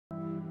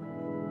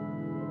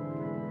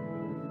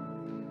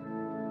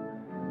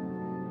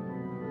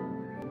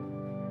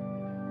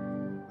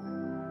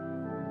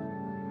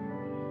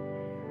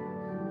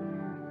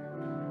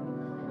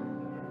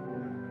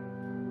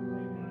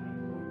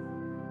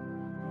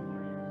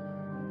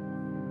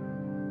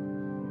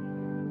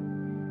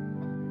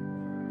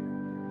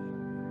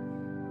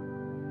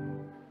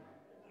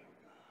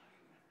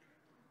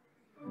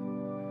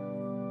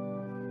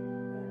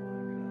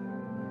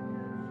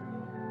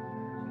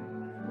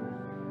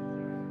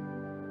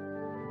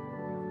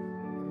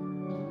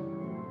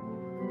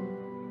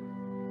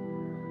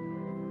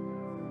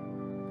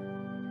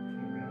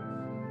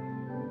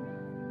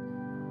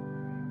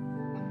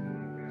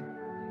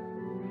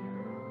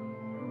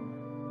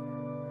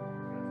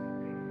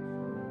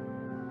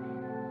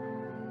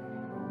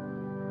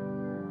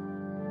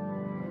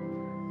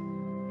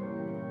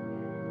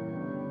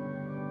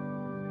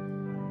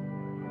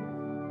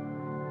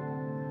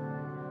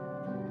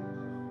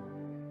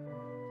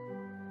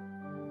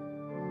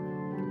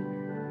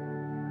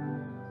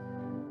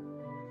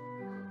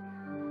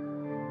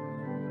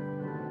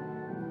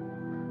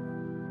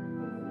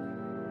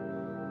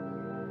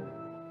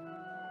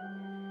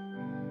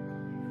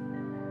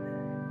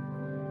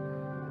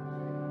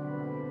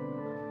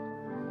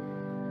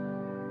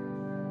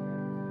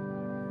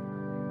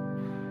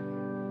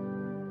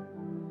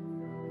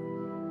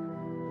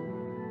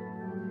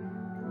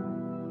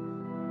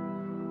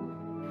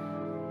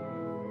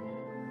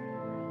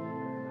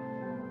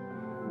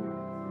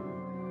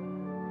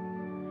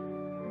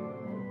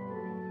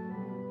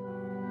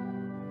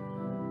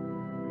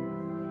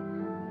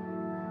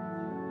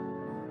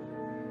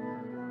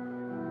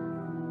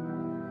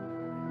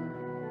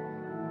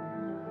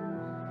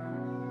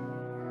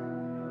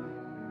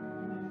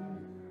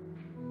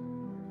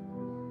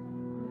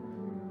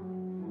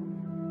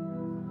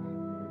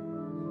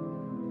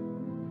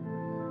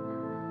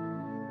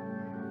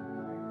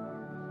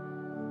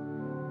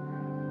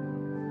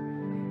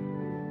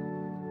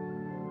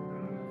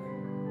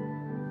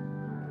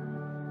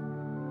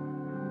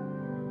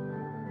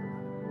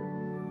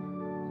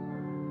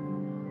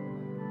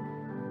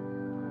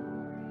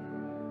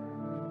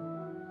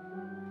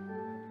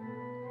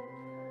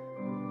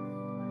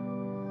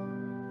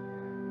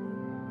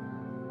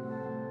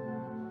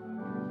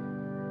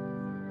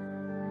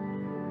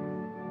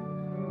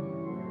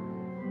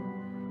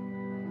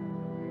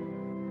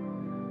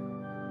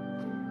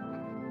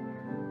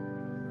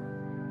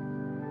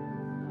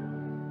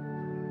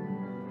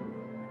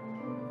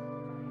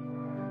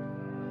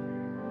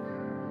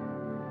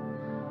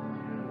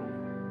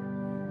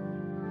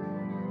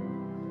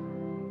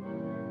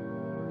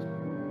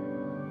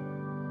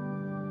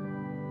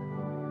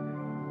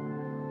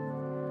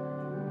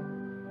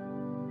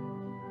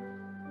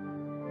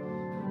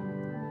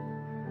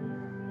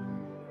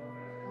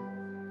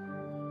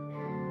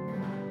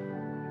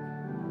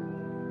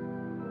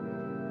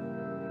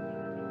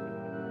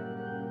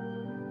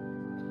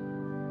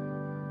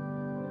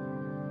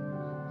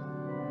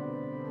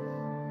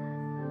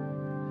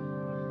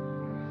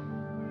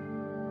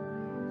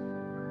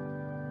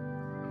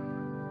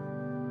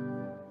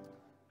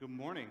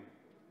morning.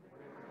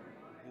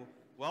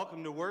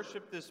 Welcome to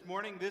worship this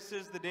morning. This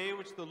is the day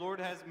which the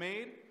Lord has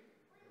made.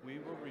 We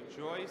will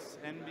rejoice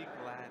and be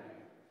glad.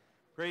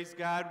 Praise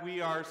God. We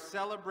are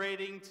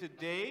celebrating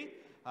today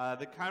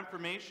the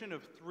confirmation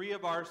of 3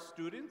 of our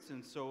students,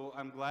 and so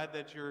I'm glad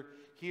that you're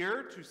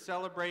here to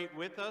celebrate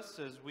with us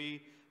as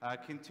we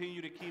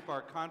continue to keep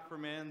our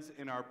confirmands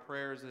in our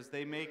prayers as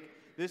they make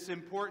this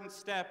important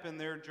step in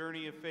their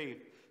journey of faith.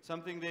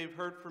 Something they've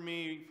heard from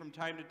me from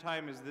time to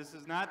time is this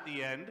is not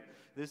the end,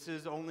 this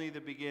is only the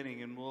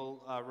beginning, and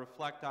we'll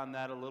reflect on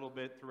that a little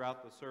bit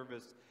throughout the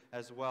service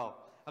as well.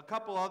 A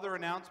couple other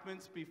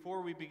announcements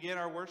before we begin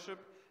our worship.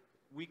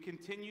 We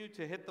continue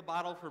to hit the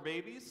bottle for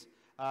babies.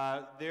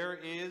 There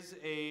is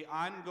an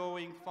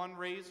ongoing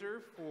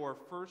fundraiser for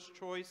First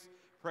Choice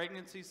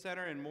Pregnancy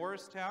Center in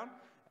Morristown.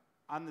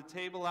 On the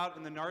table out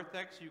in the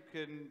narthex, you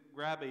can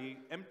grab an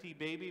empty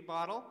baby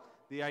bottle.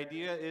 The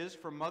idea is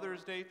from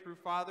Mother's Day through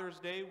Father's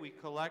Day, we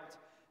collect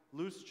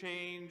loose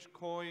change,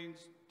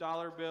 coins,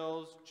 dollar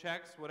bills,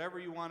 checks, whatever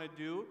you want to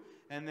do,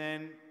 and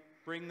then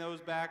bring those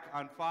back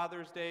on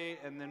Father's Day,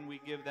 and then we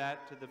give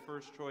that to the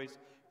First Choice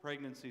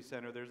Pregnancy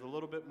Center. There's a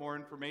little bit more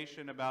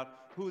information about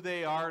who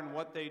they are and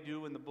what they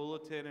do in the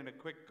bulletin, and a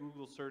quick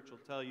Google search will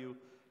tell you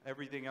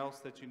everything else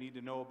that you need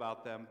to know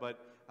about them. But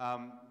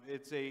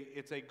it's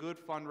a good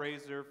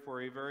fundraiser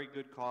for a very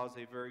good cause,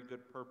 a very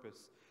good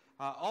purpose.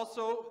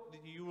 Also,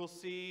 you will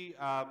see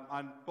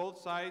on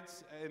both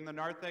sides in the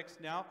narthex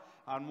now,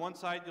 on one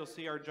side you'll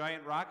see our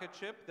giant rocket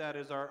ship. That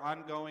is our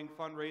ongoing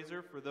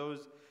fundraiser for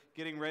those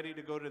getting ready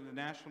to go to the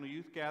National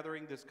Youth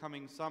Gathering this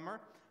coming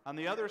summer. On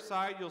the other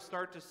side, you'll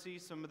start to see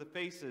some of the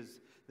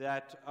faces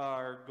that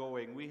are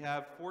going. We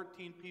have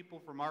 14 people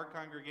from our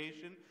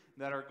congregation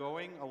that are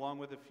going, along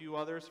with a few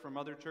others from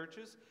other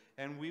churches,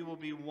 and we will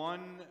be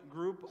one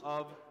group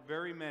of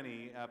very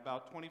many,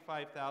 about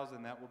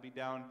 25,000 that will be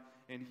down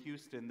in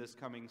Houston this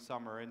coming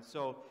summer. And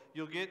so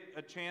you'll get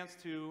a chance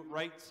to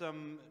write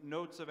some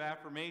notes of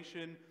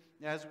affirmation.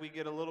 As we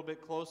get a little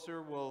bit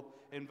closer, we'll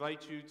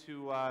invite you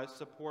to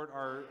support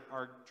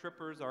our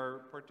trippers, our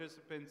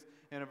participants,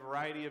 in a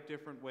variety of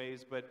different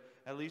ways, but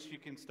at least you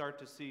can start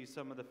to see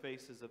some of the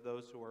faces of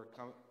those who are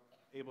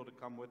able to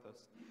come with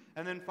us.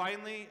 And then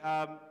finally,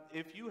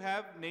 if you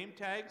have name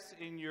tags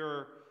in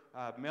your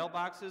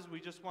mailboxes, we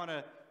just want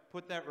to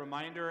put that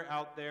reminder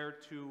out there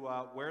to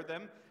wear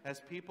them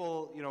as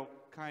people,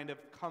 kind of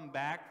come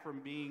back from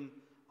being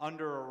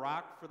under a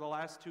rock for the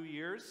last 2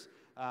 years.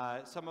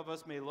 Some of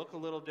us may look a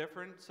little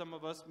different. Some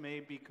of us may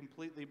be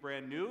completely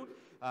brand new.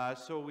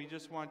 So we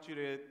just want you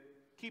to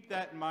keep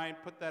that in mind,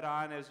 put that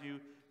on as you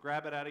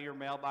grab it out of your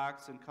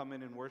mailbox and come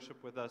in and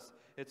worship with us.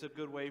 It's a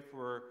good way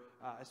for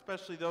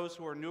especially those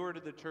who are newer to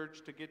the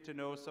church to get to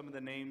know some of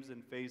the names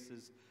and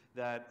faces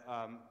that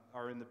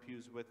are in the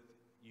pews with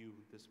you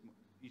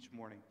each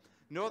morning.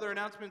 No other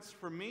announcements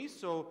from me,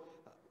 so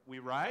we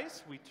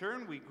rise, we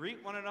turn, we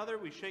greet one another,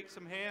 we shake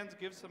some hands,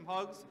 give some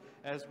hugs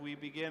as we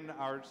begin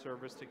our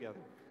service together.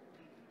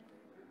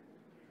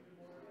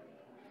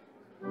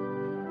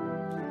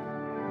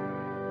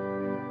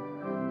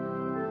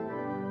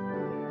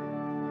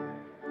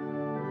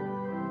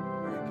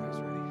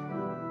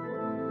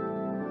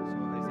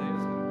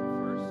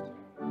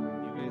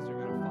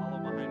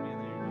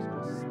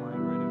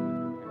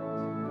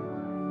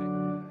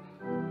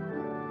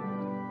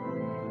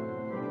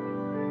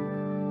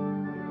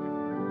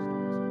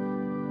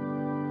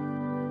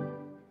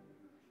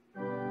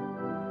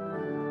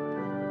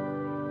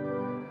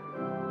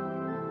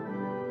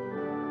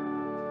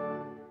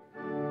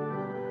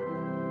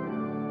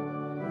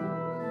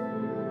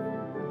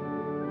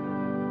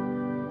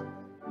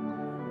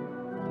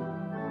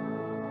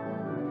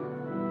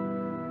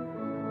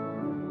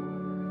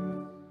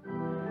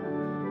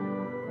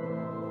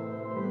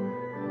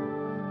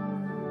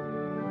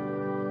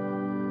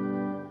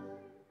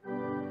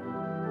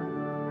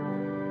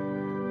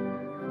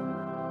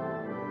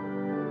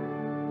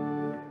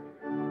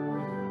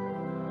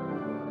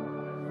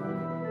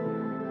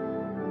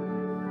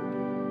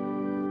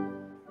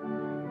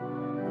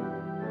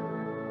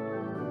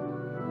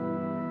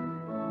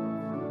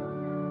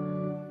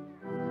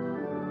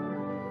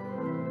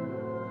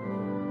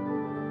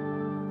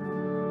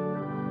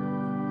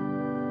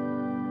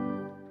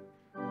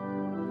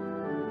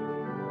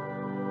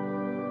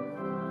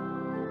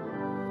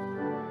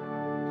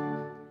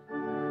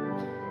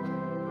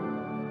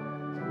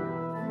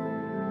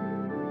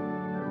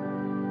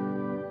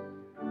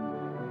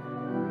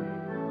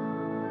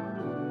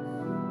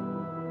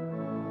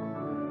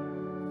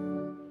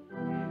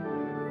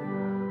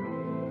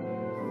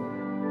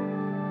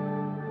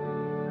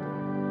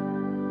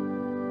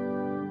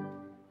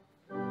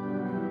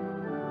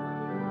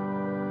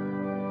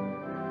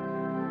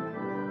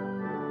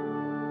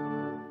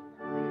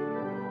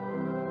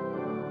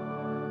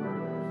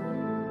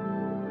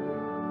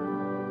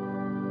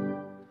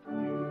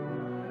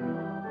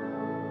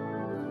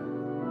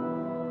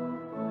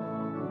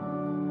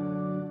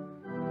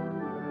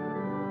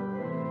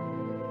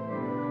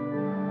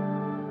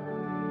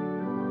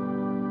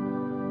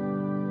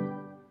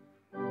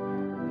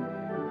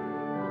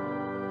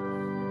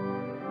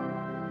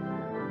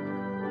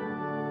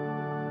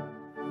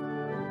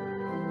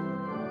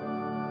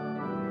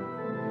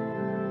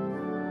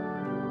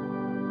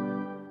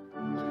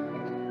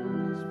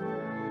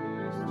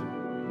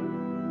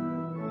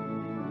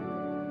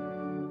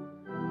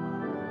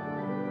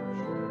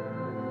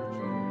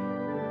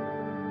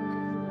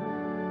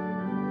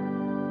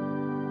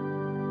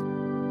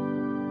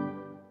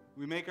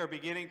 make our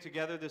beginning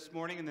together this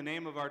morning in the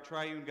name of our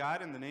triune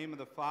God, in the name of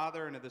the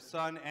Father, and of the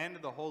Son, and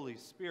of the Holy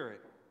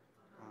Spirit.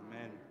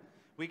 Amen.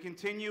 We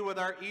continue with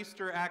our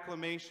Easter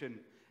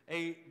acclamation,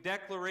 a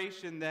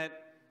declaration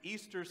that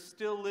Easter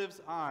still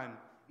lives on,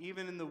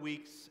 even in the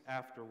weeks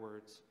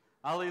afterwards.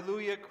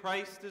 Alleluia,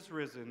 Christ is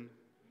risen.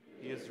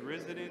 He is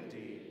risen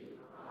indeed.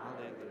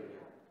 Alleluia.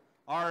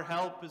 Our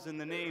help is in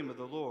the name of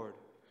the Lord,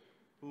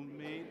 who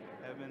made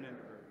heaven and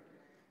earth.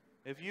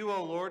 If you,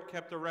 O Lord,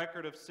 kept a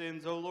record of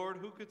sins, O Lord,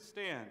 who could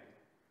stand?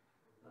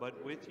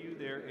 But with you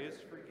there is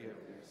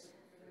forgiveness.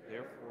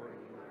 Therefore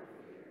you are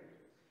forgiven.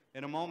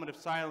 In a moment of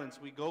silence,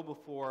 we go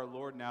before our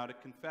Lord now to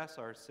confess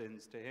our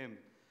sins to him.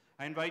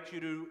 I invite you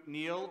to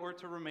kneel or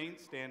to remain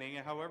standing,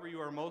 however you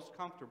are most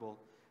comfortable,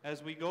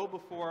 as we go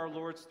before our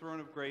Lord's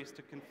throne of grace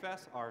to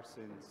confess our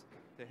sins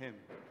to him.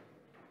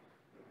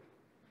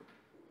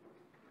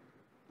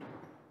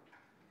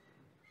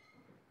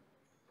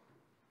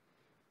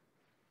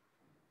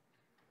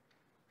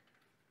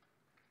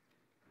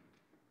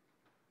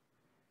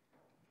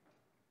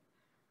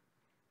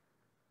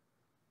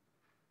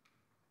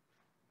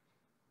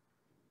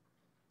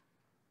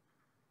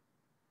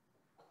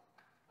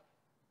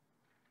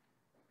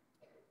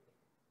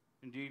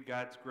 Indeed,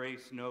 God's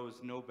grace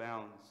knows no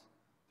bounds.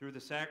 Through the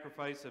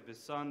sacrifice of his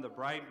Son, the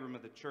bridegroom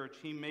of the church,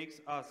 he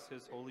makes us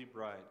his holy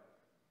bride,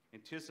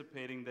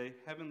 anticipating the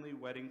heavenly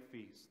wedding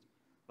feast.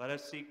 Let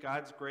us seek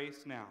God's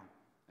grace now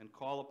and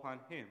call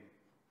upon him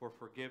for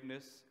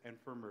forgiveness and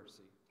for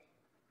mercy.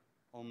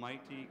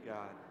 Almighty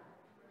God,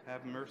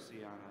 have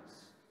mercy on us,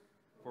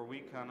 for we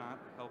cannot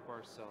help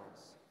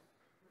ourselves.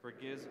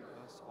 Forgive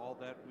us all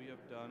that we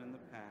have done in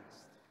the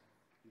past.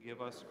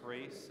 Give us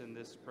grace in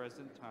this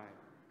present time,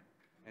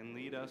 and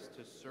lead us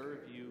to serve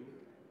you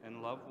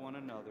and love one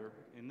another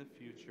in the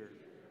future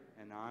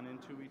and on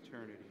into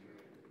eternity.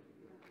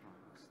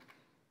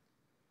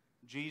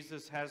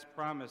 Jesus has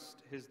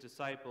promised his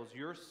disciples,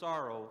 your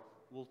sorrow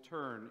will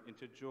turn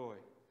into joy.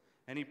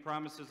 And he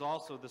promises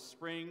also the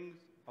spring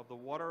of the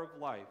water of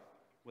life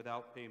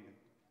without payment.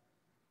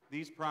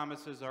 These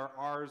promises are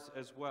ours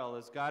as well,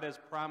 as God has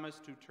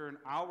promised to turn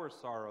our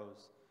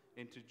sorrows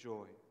into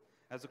joy.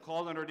 As a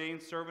called and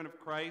ordained servant of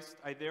Christ,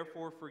 I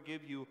therefore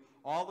forgive you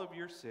all of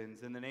your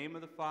sins in the name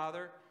of the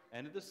Father,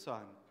 and of the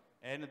Son,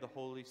 and of the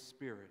Holy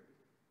Spirit.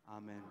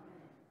 Amen.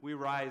 We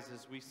rise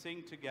as we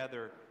sing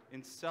together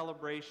in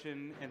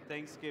celebration and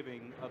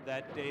thanksgiving of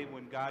that day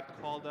when God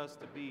called us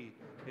to be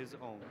his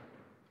own.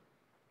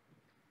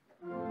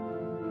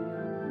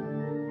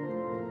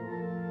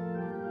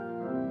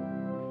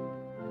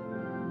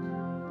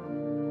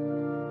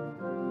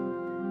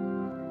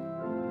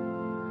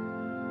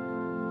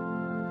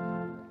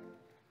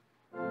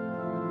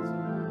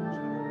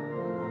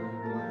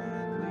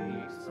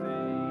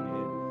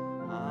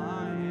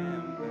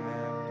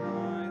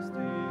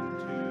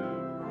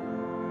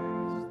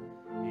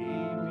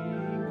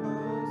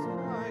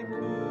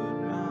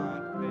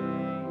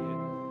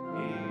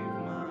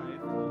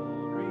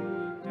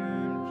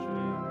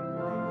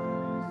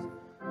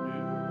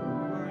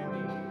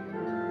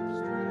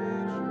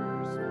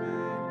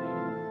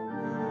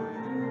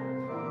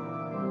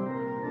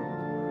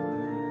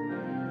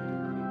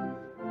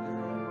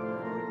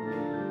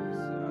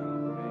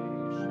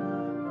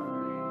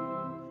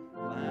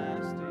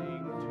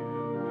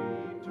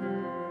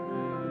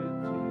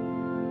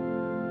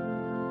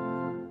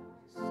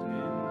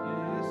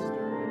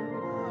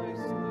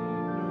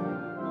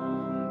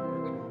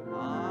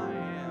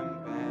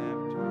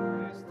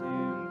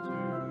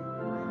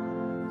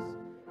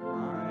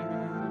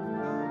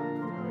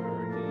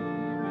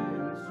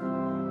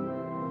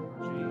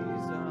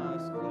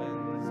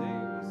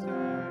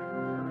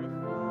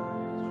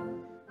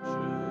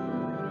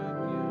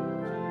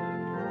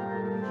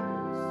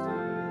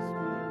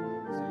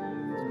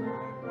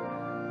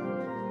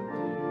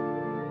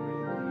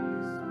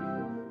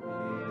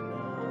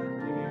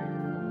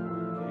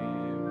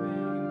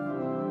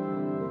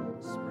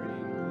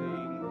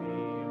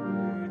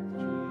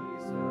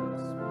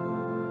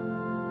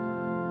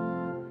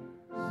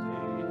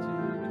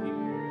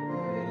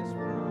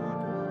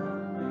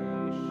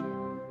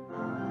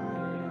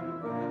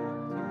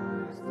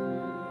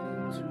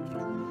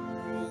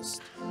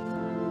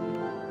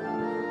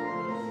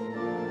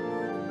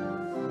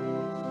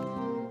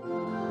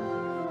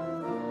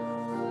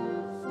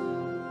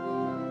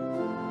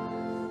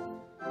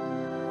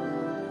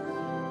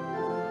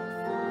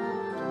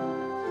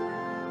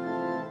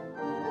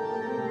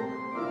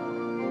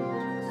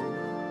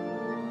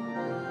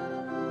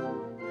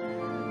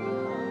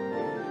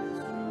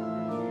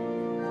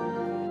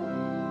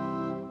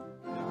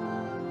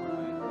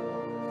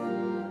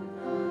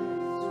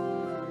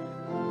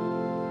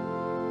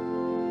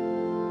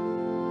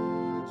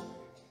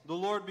 The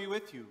Lord be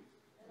with you.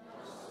 And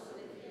also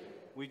with you.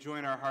 We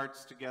join our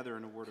hearts together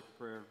in a word of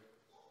prayer.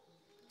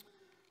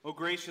 O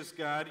gracious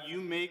God,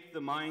 you make the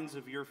minds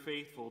of your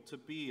faithful to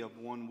be of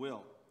one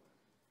will.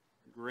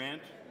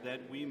 Grant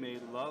that we may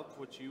love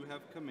what you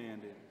have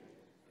commanded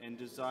and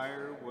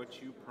desire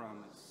what you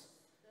promise,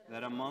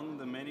 that among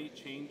the many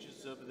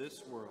changes of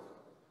this world,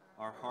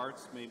 our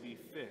hearts may be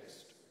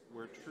fixed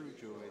where true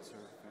joys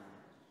are found.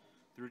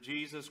 Through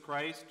Jesus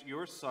Christ,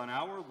 your Son,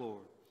 our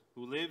Lord,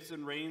 who lives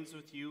and reigns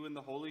with you in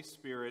the Holy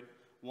Spirit,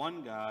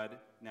 one God,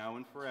 now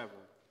and forever.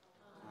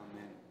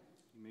 Amen.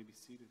 You may be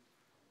seated.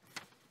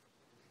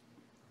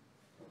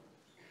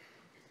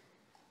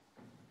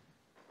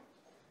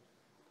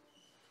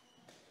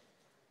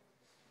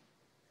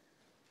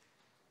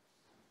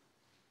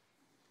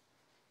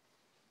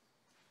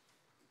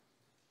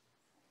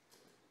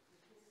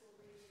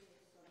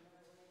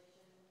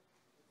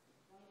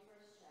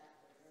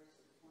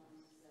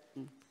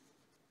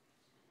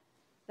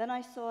 Then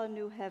I saw a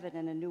new heaven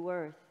and a new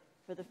earth,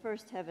 for the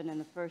first heaven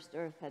and the first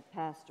earth had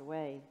passed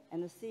away,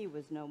 and the sea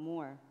was no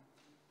more.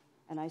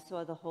 And I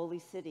saw the holy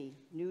city,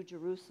 New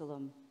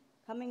Jerusalem,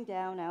 coming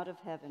down out of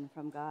heaven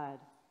from God,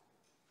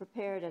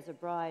 prepared as a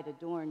bride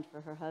adorned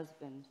for her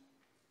husband.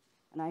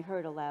 And I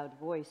heard a loud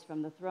voice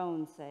from the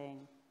throne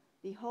saying,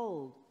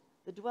 "Behold,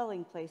 the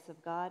dwelling place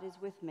of God is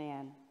with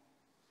man.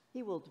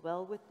 He will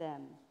dwell with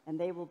them, and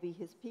they will be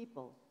his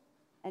people,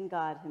 and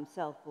God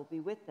himself will be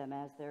with them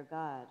as their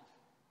God.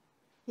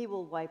 He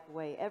will wipe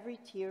away every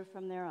tear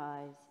from their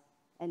eyes,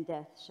 and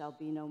death shall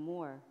be no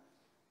more.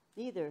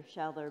 Neither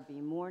shall there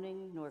be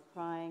mourning, nor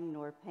crying,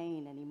 nor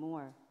pain any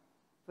more,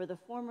 for the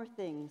former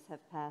things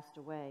have passed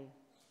away."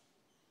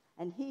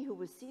 And he who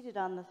was seated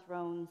on the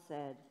throne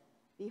said,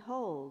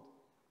 "Behold,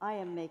 I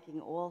am making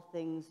all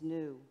things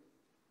new."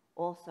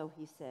 Also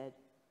he said,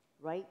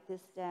 "Write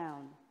this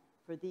down,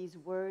 for these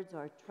words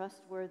are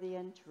trustworthy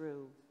and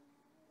true."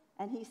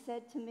 And he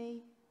said to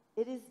me,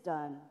 "It is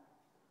done.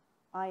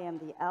 I am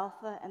the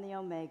Alpha and the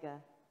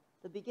Omega,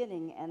 the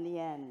beginning and the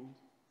end.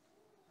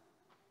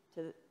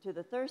 To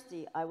the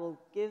thirsty I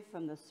will give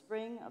from the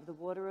spring of the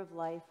water of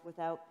life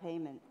without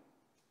payment.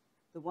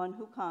 The one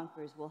who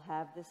conquers will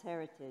have this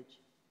heritage,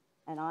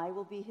 and I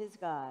will be his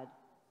God,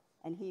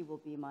 and he will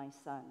be my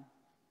son."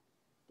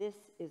 This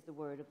is the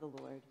word of the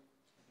Lord.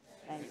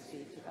 Thanks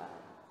be to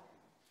God.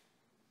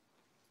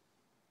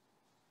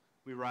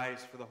 We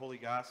rise for the Holy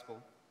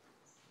Gospel.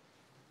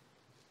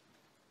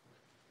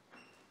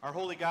 Our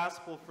Holy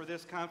Gospel for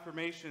this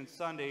Confirmation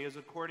Sunday is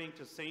according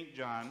to St.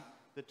 John,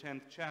 the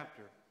 10th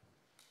chapter.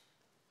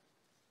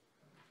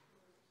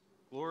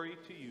 Glory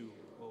to you,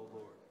 O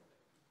Lord.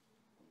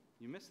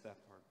 You missed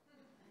that part.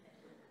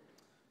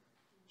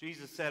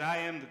 Jesus said, "I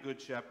am the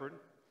good shepherd.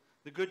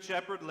 The good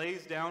shepherd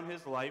lays down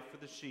his life for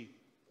the sheep.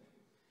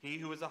 He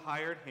who is a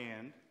hired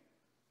hand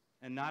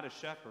and not a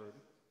shepherd,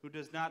 who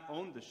does not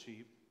own the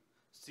sheep,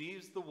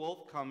 sees the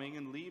wolf coming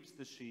and leaves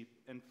the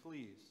sheep and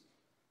flees.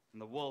 And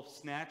the wolf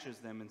snatches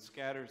them and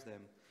scatters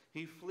them.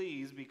 He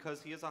flees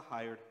because he is a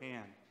hired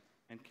hand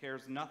and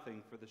cares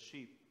nothing for the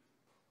sheep.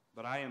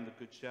 But I am the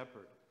good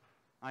shepherd.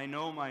 I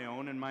know my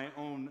own, and my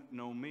own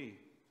know me.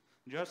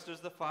 Just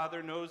as the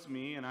Father knows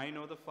me, and I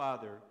know the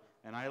Father,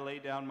 and I lay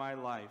down my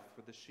life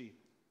for the sheep.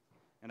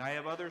 And I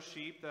have other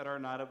sheep that are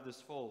not of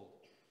this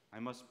fold. I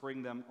must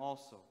bring them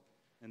also,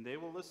 and they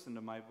will listen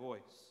to my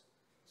voice.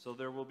 So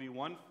there will be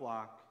one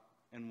flock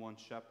and one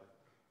shepherd.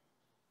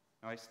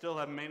 Now I still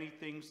have many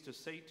things to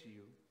say to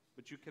you,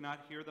 but you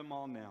cannot hear them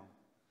all now.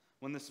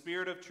 When the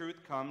Spirit of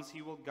truth comes,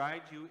 he will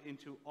guide you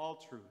into all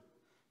truth,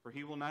 for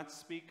he will not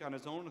speak on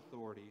his own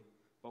authority,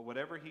 but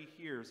whatever he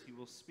hears he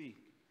will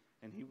speak,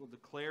 and he will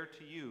declare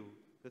to you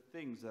the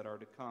things that are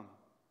to come.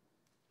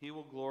 He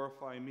will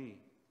glorify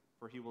me,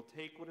 for he will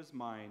take what is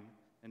mine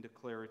and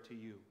declare it to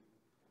you.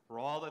 For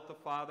all that the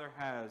Father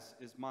has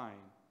is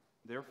mine.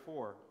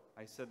 Therefore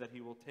I said that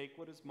he will take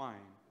what is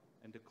mine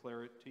and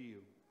declare it to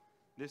you.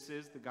 This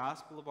is the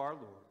gospel of our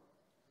Lord.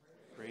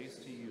 Praise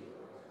to you,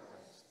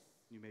 Christ.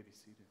 You may be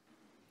seated.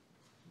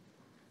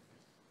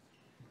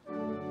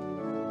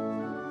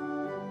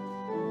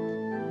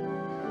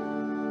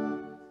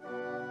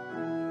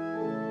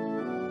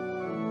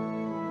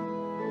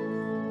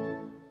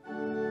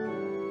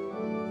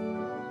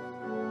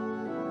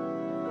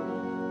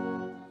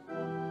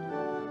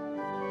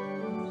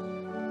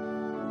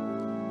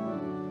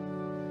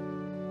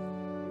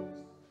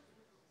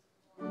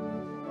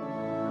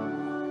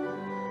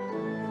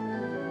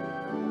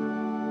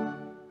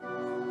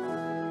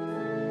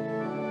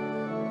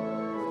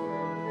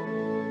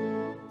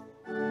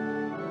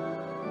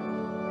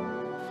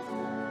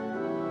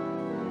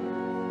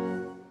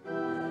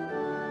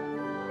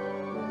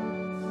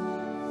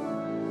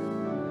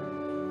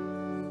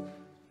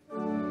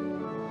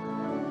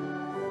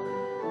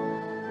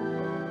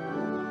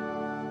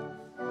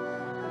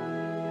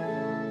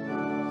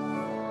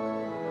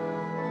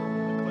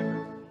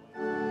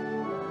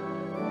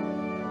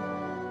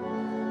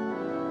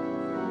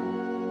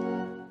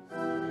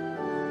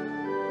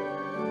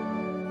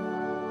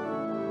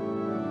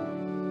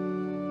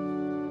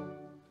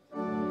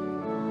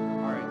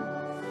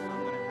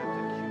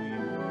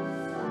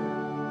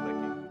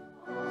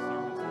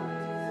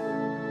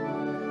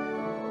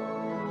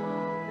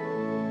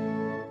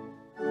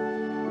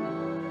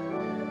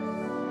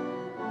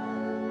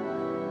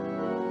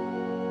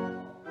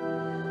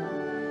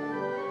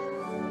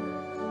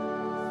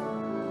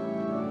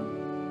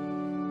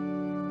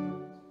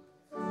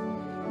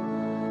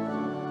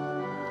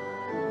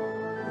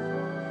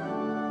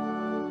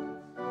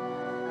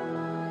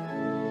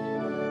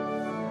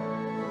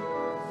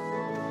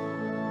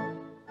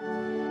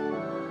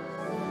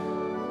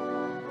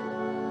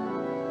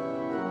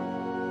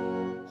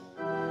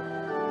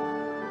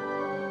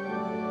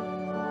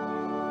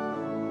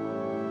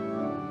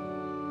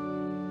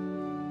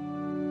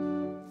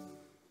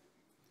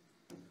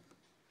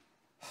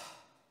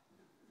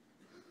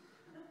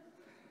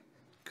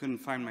 couldn't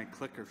find my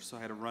clicker, so I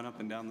had to run up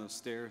and down those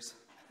stairs.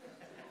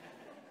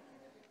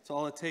 That's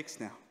all it takes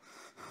now.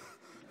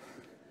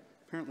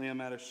 Apparently I'm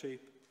out of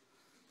shape.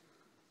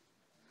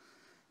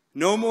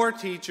 No more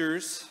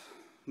teachers,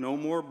 no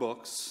more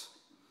books.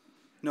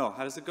 No,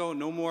 how does it go?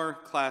 No more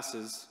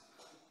classes,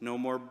 no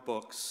more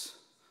books,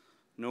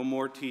 no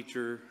more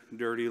teacher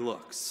dirty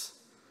looks.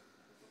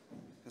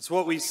 It's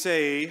what we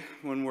say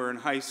when we're in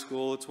high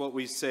school. It's what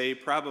we say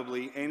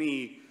probably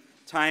any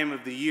time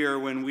of the year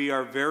when we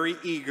are very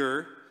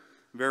eager,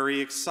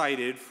 very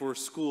excited for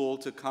school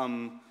to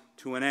come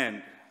to an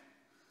end.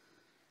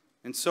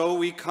 And so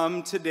we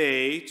come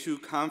today to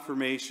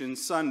Confirmation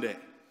Sunday.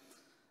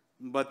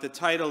 But the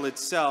title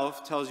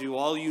itself tells you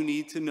all you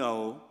need to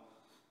know.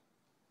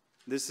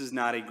 This is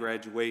not a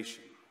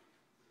graduation.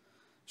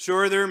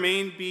 Sure, there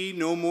may be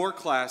no more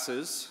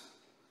classes.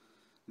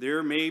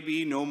 There may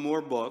be no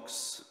more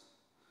books.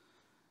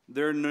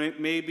 There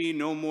may be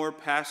no more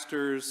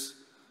pastors'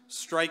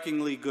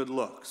 strikingly good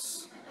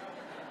looks.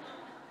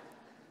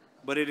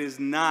 But it is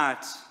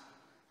not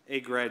a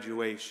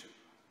graduation.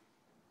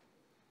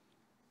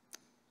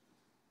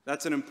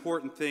 That's an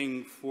important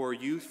thing for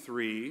you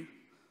three,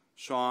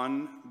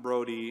 Sean,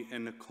 Brody,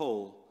 and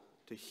Nicole,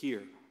 to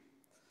hear.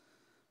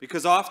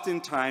 Because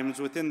oftentimes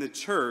within the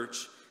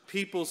church,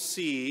 people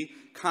see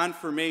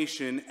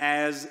confirmation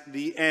as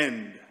the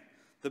end,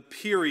 the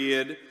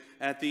period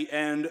at the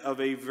end of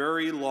a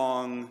very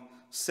long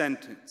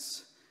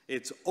sentence.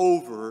 It's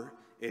over,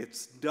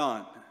 it's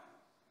done.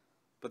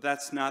 But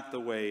that's not the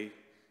way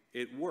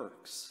it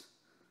works.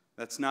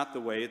 That's not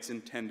the way it's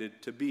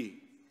intended to be.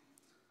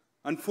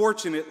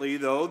 Unfortunately,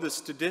 though, the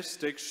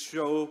statistics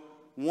show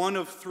one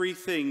of three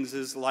things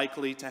is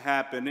likely to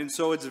happen, and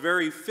so it's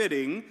very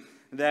fitting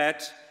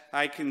that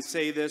I can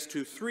say this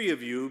to three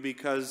of you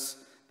because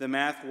the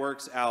math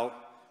works out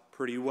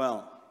pretty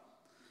well.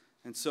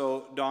 And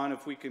so, Dawn,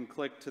 if we can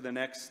click to the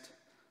next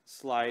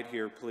slide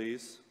here,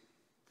 please.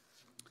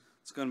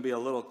 It's going to be a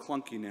little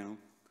clunky now.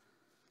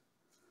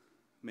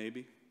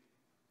 Maybe?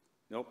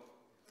 Nope.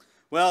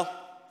 Well,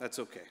 that's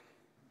okay.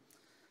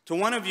 To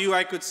one of you,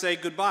 I could say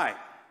goodbye.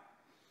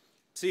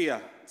 See ya.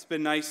 It's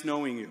been nice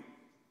knowing you.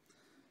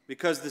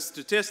 Because the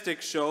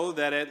statistics show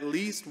that at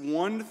least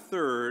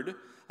 1/3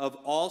 of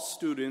all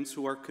students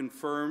who are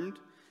confirmed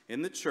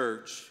in the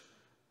church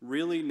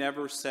really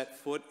never set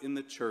foot in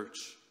the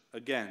church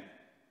again.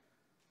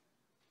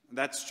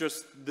 That's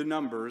just the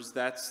numbers.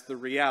 That's the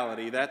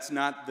reality. That's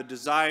not the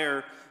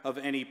desire of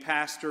any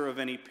pastor, of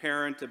any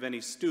parent, of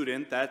any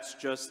student. That's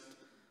just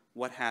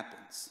what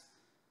happens.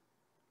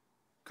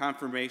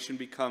 Confirmation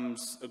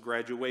becomes a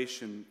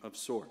graduation of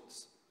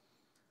sorts.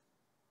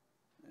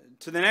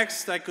 To the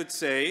next, I could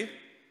say,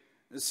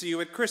 see you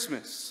at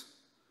Christmas.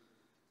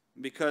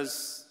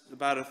 Because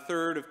about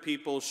 1/3 of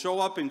people show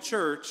up in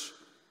church,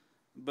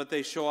 but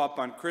they show up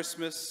on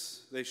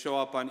Christmas, they show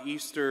up on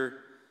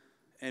Easter,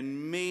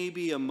 and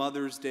maybe a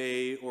Mother's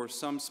Day or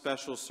some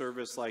special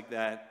service like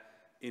that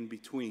in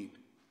between.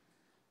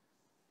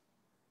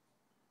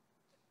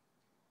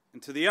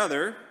 And to the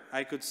other,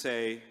 I could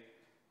say,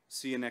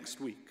 see you next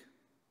week.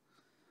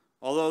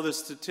 Although the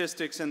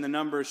statistics and the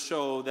numbers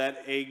show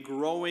that a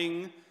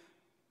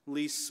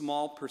growingly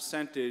small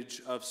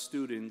percentage of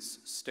students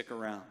stick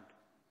around.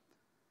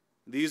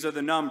 These are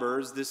the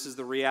numbers, this is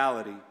the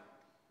reality.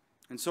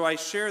 And so I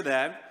share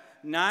that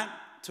not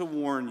to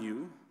warn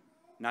you,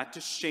 not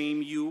to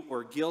shame you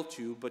or guilt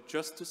you, but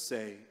just to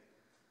say,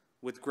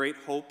 with great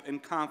hope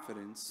and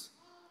confidence,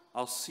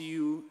 I'll see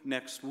you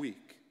next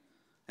week.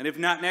 And if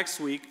not next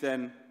week,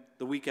 then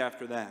the week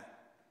after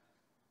that.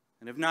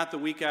 And if not the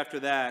week after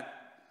that,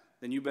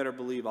 then you better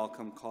believe I'll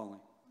come calling.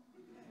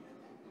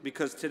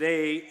 Because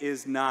today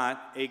is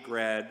not a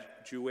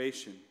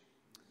graduation.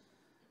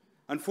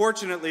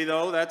 Unfortunately,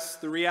 though, that's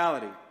the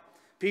reality.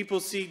 People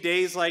see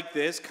days like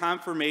this,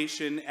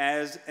 confirmation,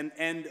 as an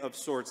end of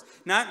sorts.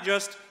 Not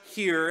just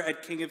here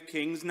at King of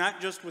Kings,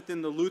 not just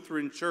within the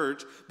Lutheran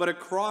Church, but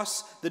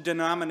across the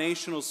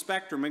denominational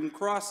spectrum and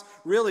across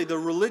really the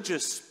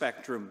religious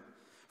spectrum.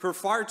 For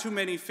far too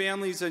many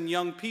families and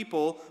young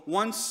people,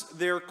 once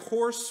their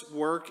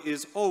coursework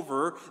is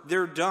over,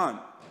 they're done.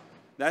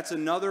 That's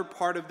another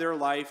part of their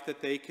life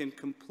that they can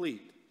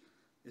complete.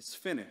 It's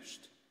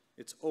finished.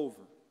 It's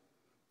over.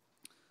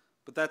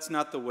 But that's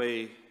not the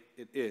way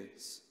it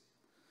is.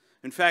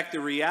 In fact, the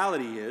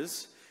reality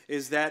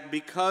is that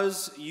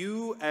because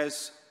you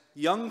as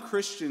young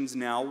Christians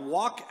now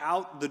walk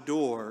out the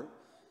door,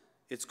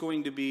 it's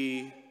going to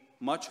be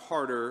much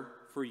harder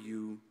for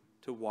you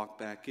to walk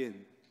back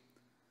in.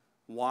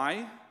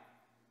 Why?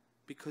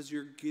 Because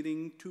you're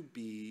getting to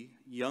be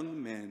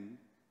young men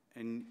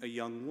and a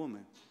young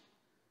woman.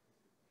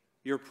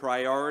 Your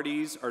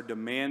priorities are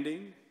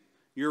demanding.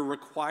 Your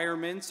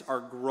requirements are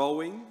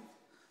growing.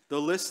 The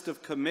list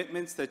of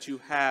commitments that you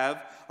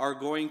have are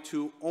going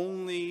to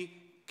only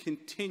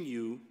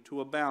continue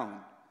to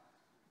abound.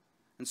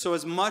 And so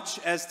as much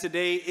as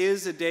today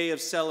is a day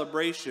of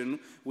celebration,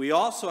 we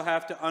also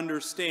have to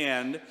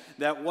understand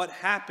that what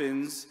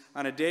happens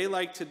on a day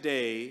like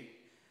today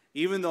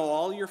Even though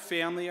all your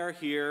family are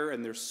here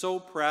and they're so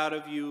proud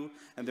of you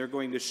and they're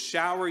going to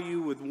shower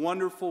you with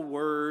wonderful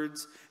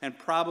words and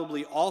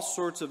probably all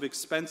sorts of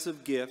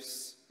expensive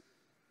gifts,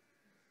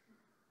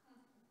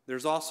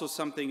 there's also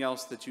something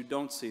else that you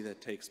don't see that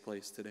takes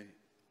place today.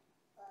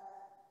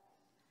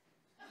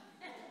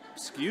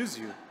 Excuse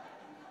you.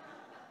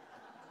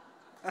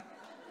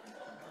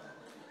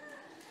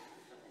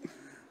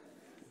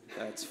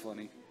 That's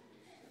funny.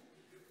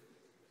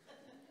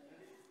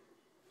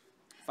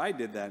 If I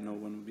did that, no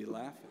one would be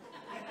laughing.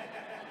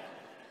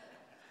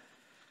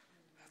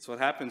 That's what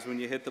happens when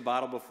you hit the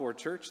bottle before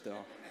church,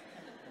 though.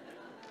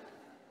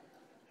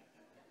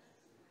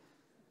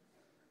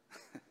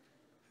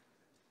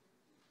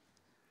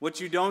 What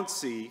you don't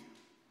see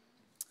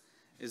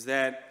is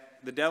that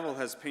the devil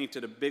has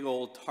painted a big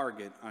old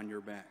target on your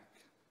back.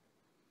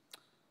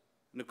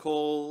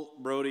 Nicole,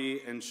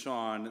 Brody, and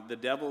Sean, the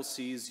devil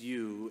sees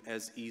you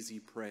as easy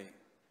prey.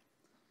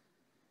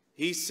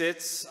 He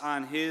sits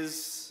on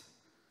his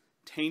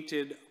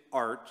tainted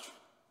arch,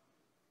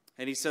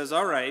 and he says,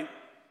 all right,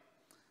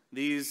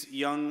 these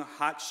young,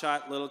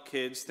 hotshot little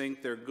kids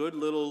think they're good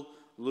little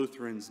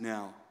Lutherans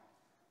now.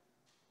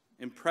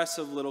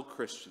 Impressive little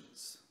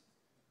Christians.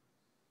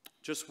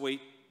 Just wait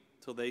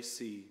till they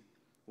see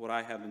what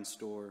I have in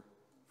store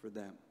for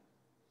them.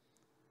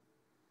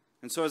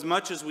 And so as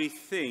much as we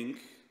think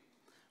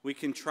we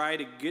can try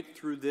to get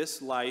through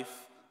this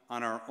life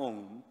on our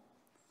own,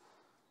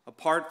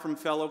 apart from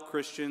fellow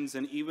Christians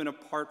and even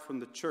apart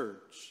from the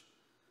church,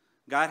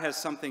 God has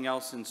something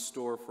else in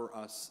store for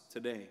us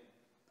today.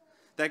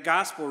 That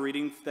gospel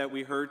reading that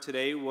we heard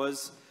today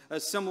was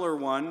a similar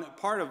one,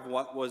 part of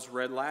what was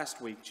read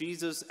last week.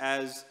 Jesus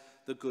as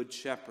the Good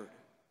Shepherd.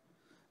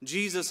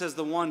 Jesus as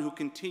the one who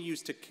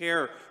continues to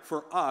care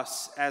for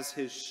us as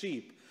his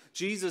sheep.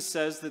 Jesus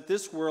says that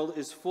this world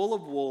is full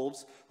of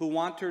wolves who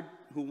want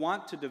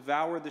to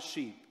devour the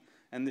sheep.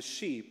 And the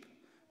sheep,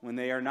 when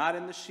they are not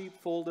in the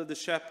sheepfold of the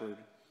shepherd,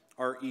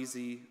 are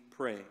easy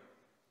prey.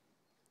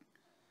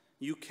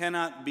 You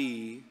cannot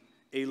be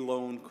a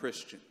lone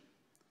Christian.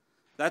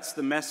 That's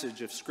the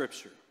message of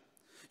Scripture.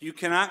 You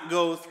cannot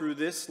go through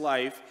this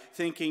life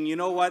thinking, you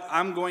know what,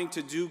 I'm going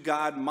to do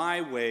God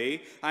my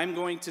way. I'm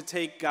going to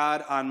take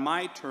God on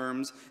my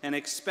terms and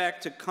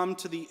expect to come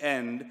to the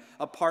end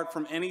apart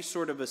from any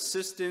sort of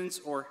assistance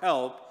or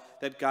help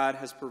that God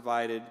has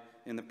provided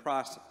in the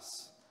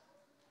process.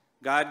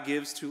 God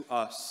gives to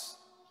us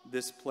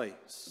this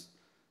place,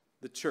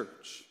 the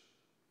church.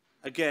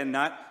 Again,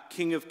 not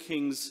King of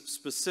Kings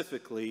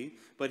specifically,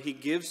 but he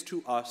gives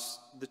to us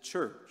the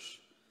church,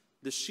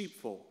 the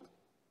sheepfold,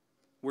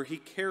 where he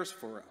cares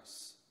for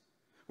us,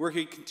 where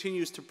he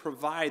continues to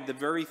provide the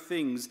very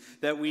things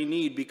that we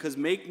need. Because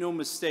make no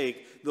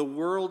mistake, the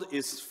world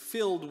is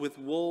filled with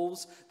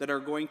wolves that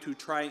are going to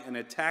try and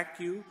attack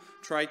you,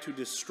 try to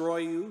destroy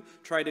you,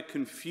 try to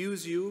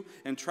confuse you,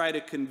 and try to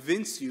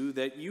convince you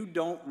that you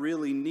don't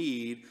really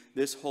need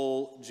this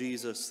whole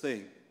Jesus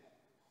thing.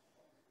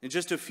 In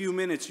just a few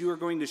minutes, you are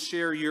going to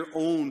share your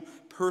own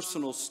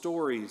personal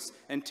stories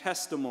and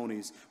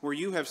testimonies where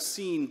you have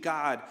seen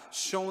God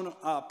shown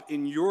up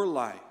in your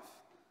life.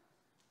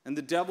 And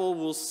the devil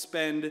will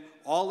spend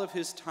all of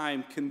his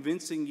time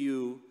convincing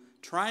you,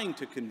 trying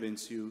to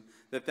convince you,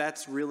 that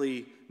that's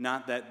really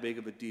not that big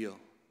of a deal.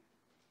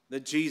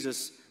 That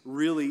Jesus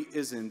really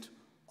isn't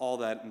all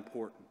that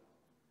important.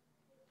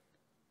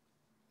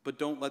 But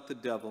don't let the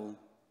devil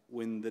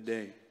win the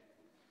day.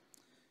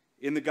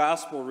 In the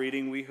gospel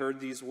reading, we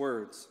heard these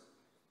words,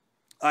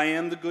 I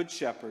am the good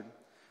shepherd.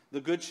 The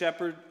good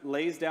shepherd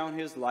lays down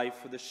his life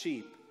for the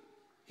sheep.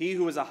 He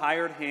who is a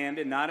hired hand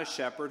and not a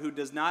shepherd, who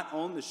does not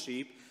own the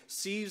sheep,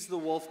 sees the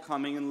wolf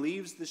coming and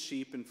leaves the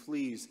sheep and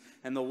flees.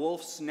 And the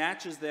wolf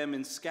snatches them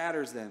and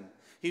scatters them.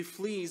 He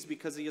flees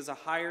because he is a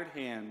hired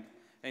hand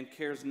and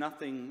cares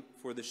nothing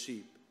for the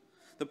sheep.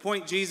 The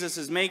point Jesus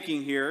is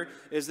making here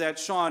is that,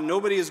 Sean,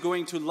 nobody is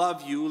going to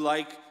love you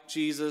like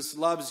Jesus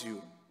loves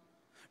you.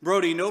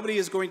 Brody, nobody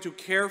is going to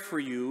care for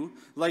you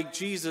like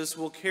Jesus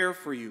will care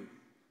for you.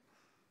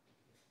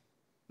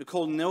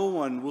 Nicole, no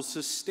one will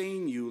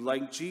sustain you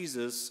like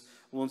Jesus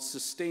will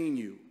sustain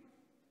you.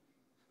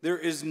 There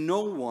is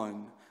no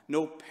one,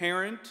 no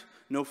parent,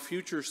 no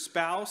future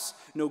spouse,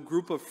 no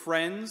group of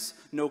friends,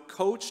 no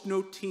coach,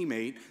 no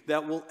teammate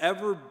that will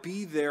ever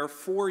be there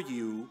for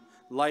you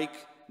like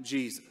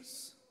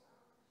Jesus.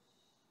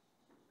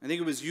 I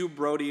think it was you,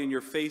 Brody, in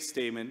your faith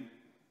statement,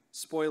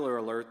 spoiler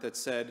alert, that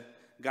said,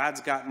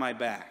 God's got my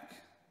back.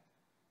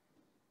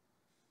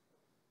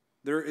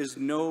 There is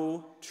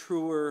no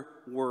truer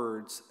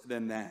words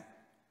than that.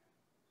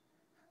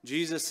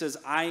 Jesus says,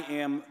 I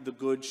am the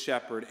good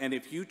shepherd. And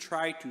if you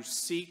try to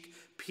seek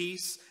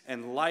peace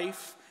and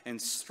life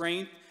and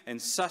strength and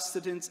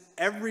sustenance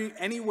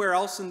anywhere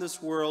else in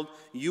this world,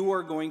 you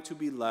are going to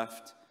be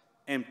left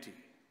empty.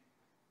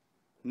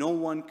 No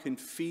one can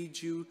feed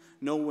you.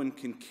 No one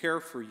can care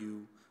for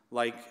you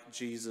like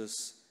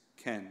Jesus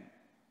can.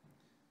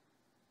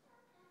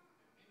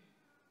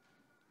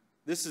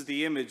 This is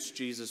the image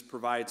Jesus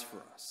provides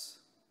for us.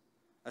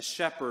 a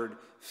shepherd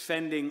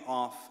fending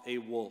off a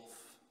wolf,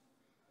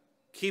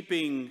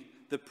 keeping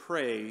the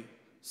prey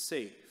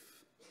safe,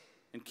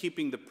 and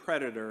keeping the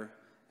predator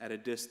at a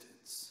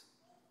distance.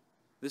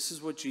 This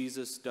is what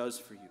Jesus does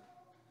for you.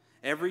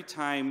 Every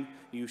time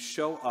you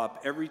show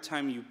up, every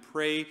time you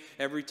pray,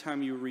 every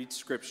time you read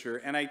Scripture,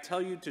 and I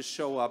tell you to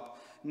show up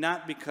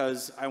not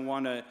because I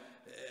want to,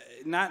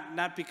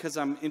 not because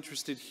I'm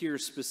interested here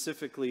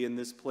specifically in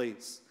this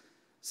place.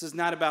 This is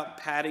not about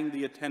padding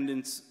the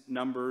attendance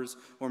numbers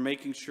or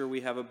making sure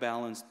we have a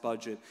balanced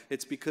budget.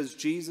 It's because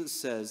Jesus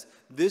says,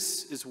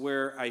 this is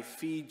where I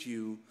feed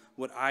you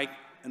what I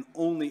and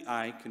only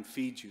I can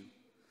feed you.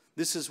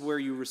 This is where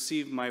you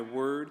receive my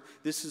word.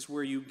 This is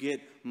where you get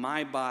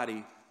my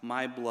body,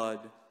 my blood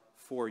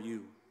for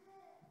you.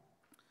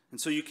 And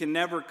so you can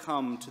never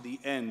come to the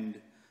end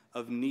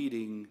of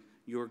needing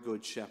your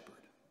good shepherd.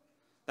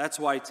 That's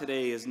why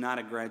today is not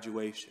a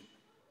graduation.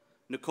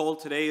 Nicole,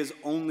 today is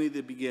only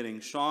the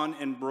beginning. Sean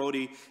and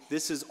Brody,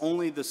 this is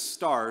only the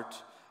start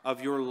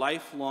of your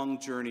lifelong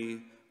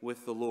journey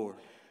with the Lord.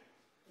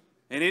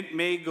 And it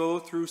may go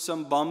through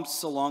some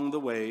bumps along the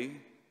way.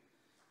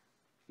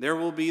 There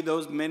will be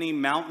those many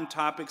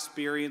mountaintop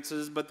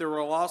experiences, but there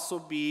will also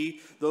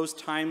be those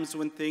times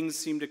when things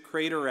seem to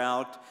crater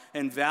out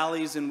and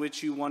valleys in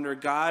which you wonder,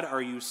 God,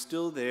 are you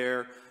still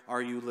there?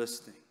 Are you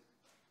listening?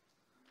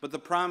 But the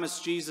promise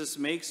Jesus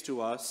makes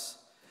to us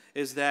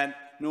is that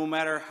no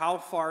matter how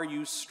far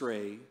you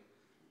stray,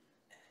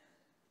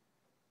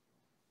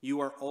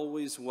 you are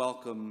always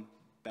welcome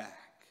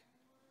back.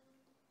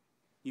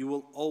 You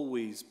will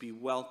always be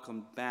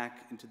welcomed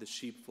back into the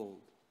sheepfold.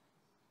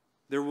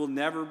 There will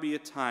never be a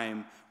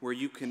time where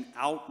you can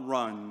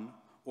outrun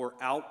or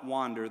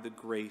outwander the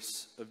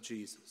grace of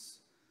Jesus.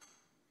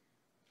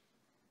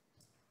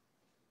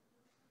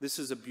 This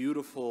is a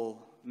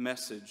beautiful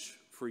message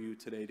for you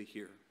today to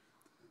hear,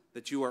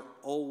 that you are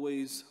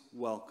always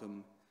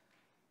welcome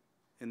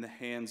in the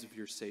hands of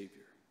your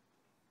Savior.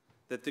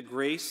 That the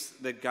grace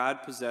that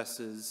God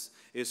possesses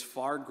is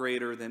far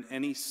greater than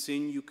any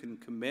sin you can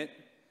commit,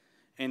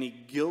 any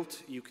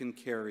guilt you can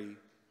carry.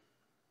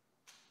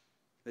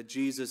 That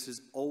Jesus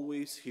is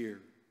always here.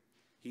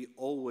 He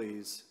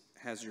always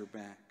has your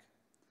back.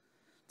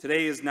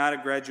 Today is not a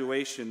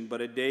graduation, but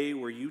a day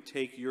where you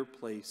take your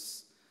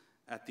place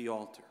at the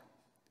altar.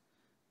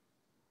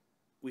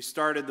 We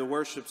started the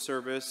worship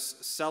service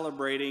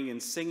celebrating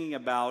and singing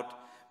about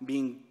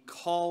being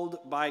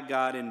called by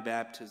God in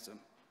baptism.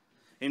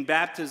 In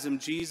baptism,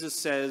 Jesus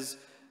says,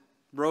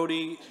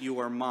 Brody, you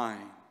are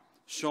mine.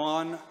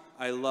 Sean,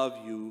 I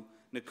love you.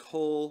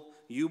 Nicole,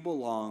 you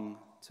belong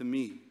to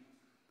me.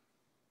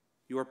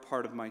 You are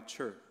part of my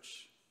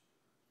church.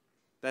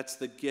 That's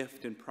the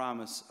gift and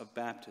promise of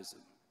baptism.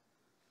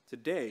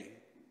 Today,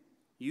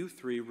 you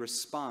three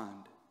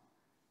respond.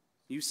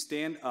 You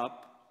stand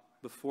up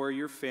before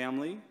your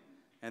family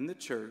and the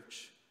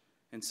church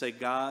and say,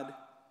 God,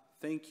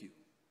 thank you.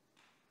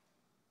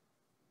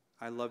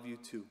 I love you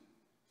too.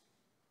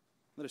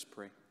 Let us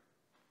pray.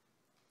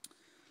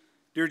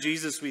 Dear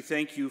Jesus, we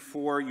thank you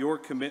for your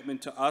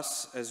commitment to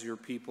us as your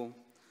people.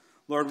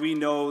 Lord, we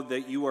know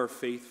that you are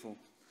faithful.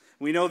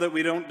 We know that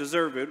we don't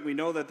deserve it. We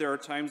know that there are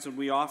times when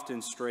we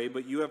often stray,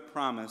 but you have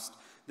promised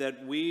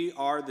that we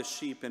are the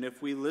sheep, and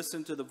if we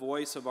listen to the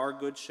voice of our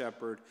good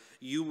shepherd,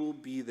 you will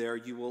be there.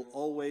 You will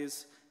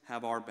always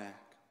have our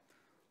back.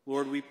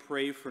 Lord, we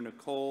pray for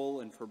Nicole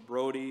and for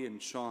Brody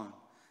and Sean,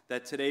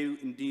 that today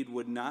indeed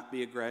would not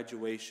be a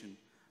graduation,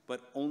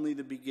 but only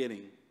the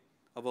beginning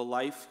of a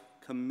life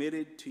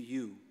committed to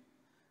you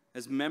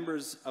as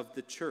members of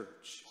the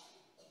church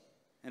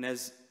and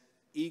as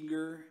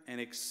eager and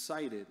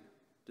excited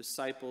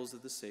disciples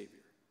of the Savior.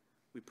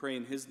 We pray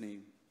in his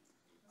name.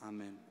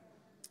 Amen.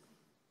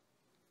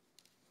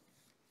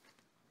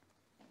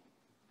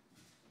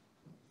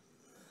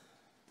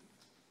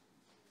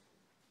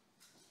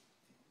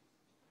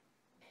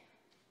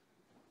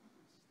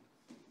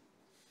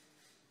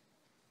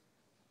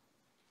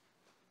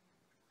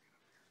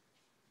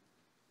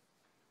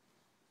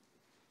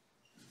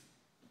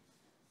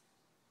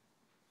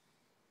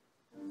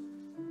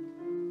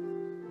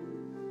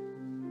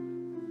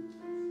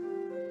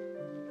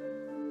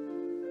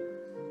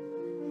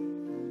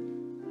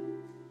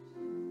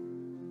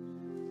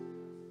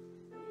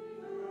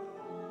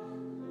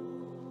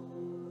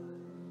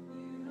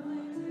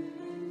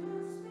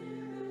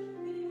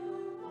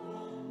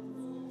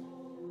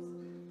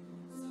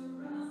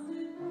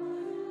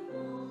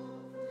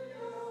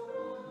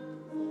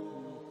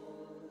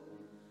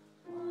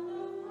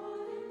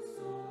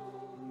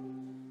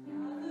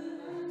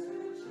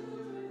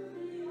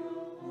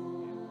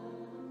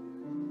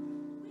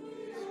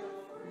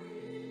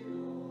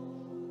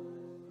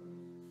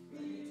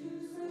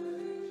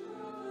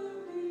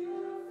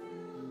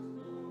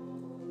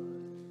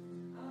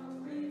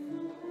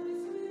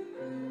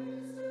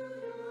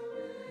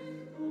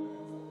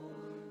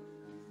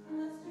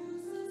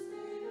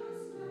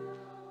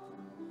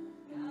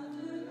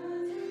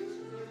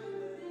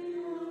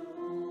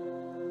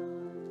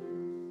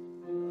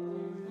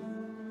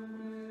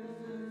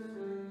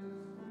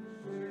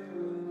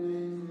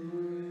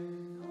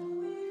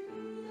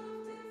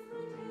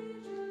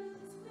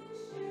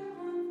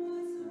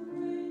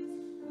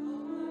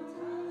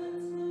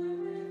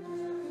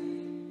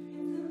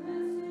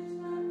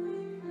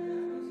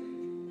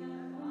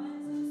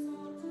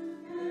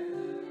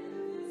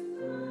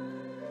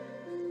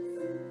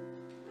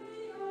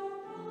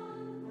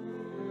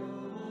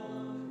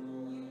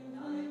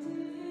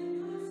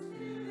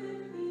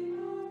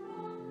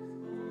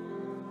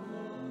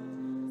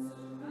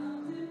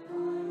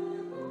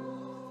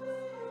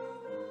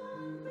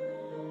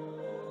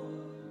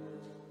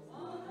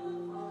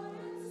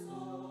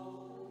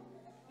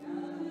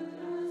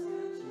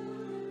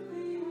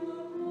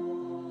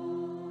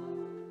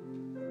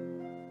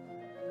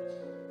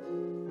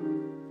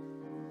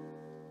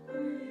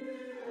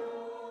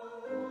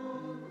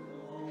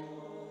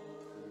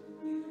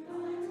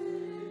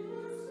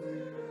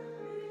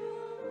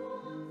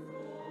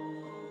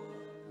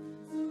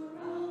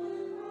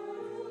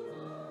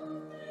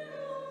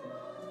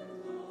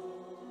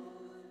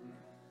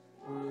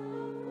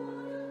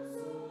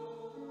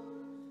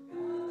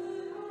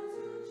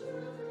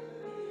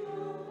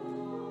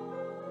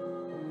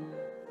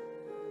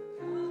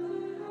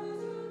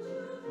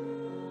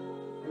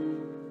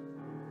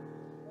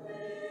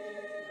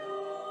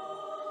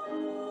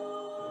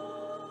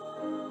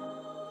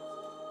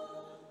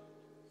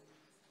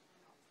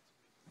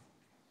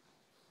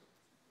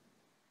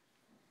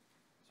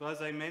 So as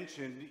I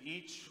mentioned,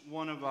 each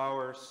one of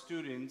our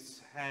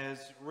students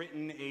has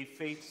written a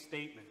faith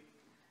statement.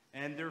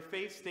 And their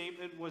faith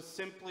statement was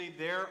simply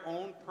their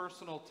own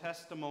personal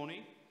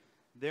testimony,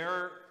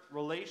 their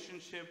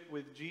relationship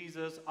with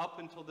Jesus up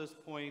until this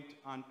point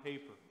on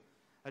paper.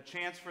 A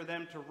chance for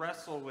them to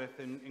wrestle with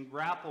and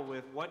grapple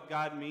with what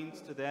God means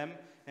to them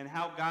and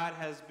how God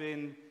has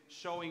been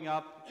showing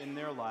up in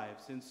their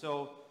lives. And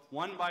so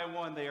one by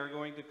one, they are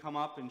going to come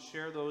up and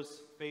share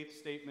those faith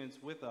statements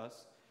with us.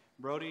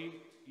 Brody,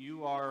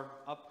 you are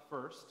up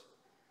first.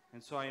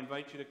 And so I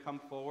invite you to come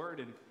forward.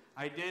 And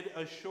I did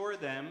assure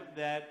them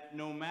that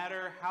no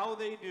matter how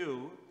they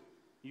do,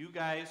 you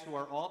guys who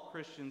are all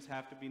Christians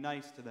have to be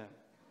nice to them.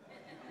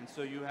 And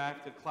so you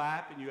have to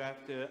clap and you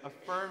have to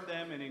affirm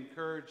them and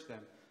encourage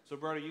them. So,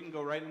 Brody, you can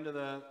go right into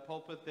the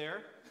pulpit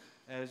there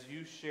as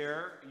you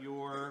share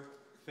your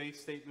faith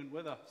statement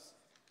with us.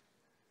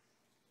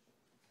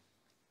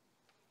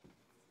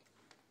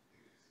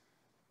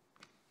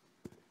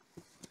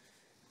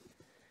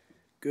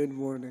 Good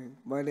morning.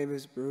 My name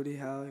is Brody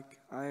Halleck.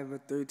 I am a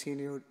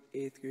 13-year-old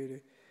 8th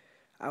grader.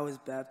 I was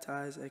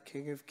baptized at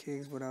King of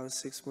Kings when I was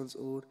 6 months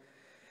old,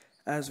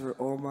 as were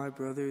all my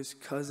brothers,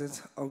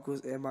 cousins,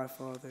 uncles, and my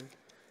father.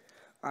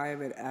 I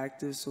am an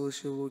active,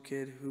 sociable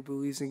kid who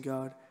believes in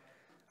God.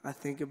 I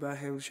think about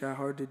him, try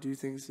hard to do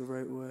things the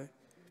right way,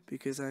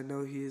 because I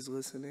know he is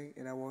listening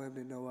and I want him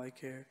to know I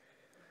care.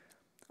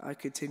 I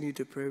continue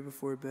to pray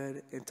before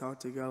bed and talk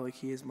to God like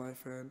he is my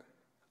friend.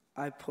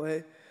 I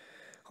play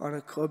on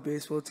a club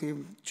baseball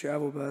team,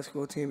 travel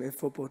basketball team, and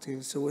football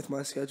team, so with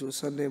my schedule,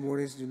 Sunday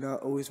mornings do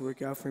not always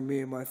work out for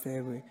me and my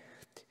family.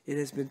 It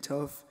has been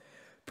tough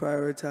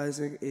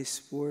prioritizing a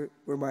sport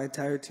where my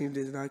entire team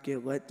does not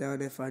get let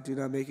down if I do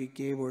not make a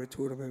game or a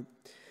tournament.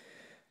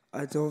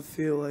 I don't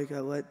feel like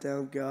I let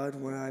down God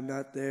when I'm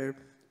not there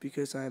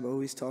because I am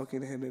always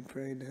talking to him and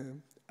praying to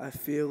him. I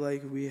feel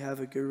like we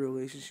have a good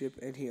relationship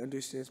and he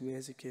understands me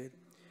as a kid.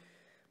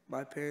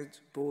 My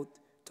parents both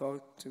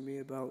talk to me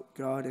about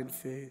God and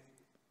faith.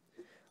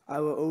 I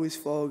will always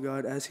follow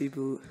God as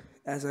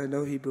I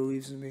know he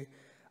believes in me.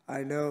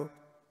 I know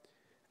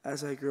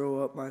as I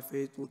grow up, my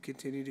faith will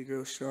continue to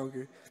grow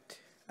stronger,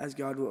 as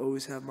God will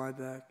always have my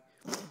back.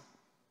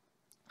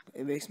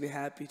 It makes me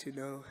happy to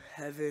know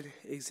heaven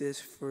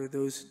exists for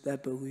those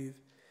that believe,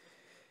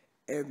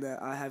 and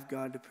that I have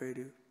God to pray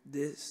to.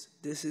 This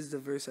is the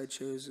verse I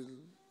chose and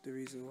the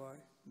reason why.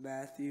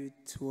 Matthew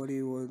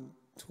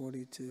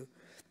 21:22.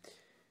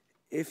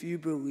 If you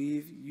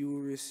believe, you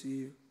will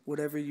receive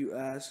whatever you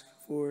ask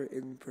for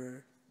in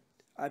prayer.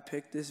 I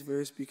picked this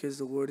verse because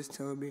the Lord is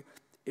telling me,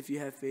 if you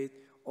have faith,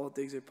 all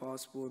things are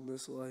possible in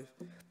this life.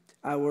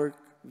 I work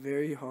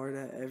very hard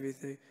at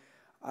everything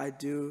I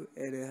do,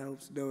 and it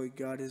helps knowing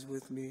God is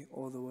with me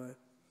all the way.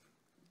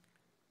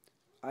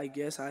 I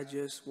guess I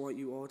just want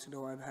you all to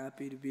know I'm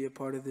happy to be a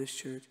part of this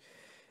church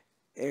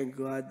and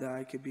glad that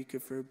I can be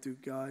confirmed through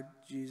God,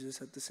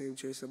 Jesus, at the same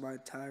church that my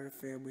entire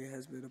family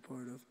has been a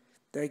part of.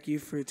 Thank you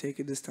for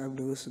taking this time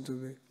to listen to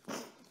me.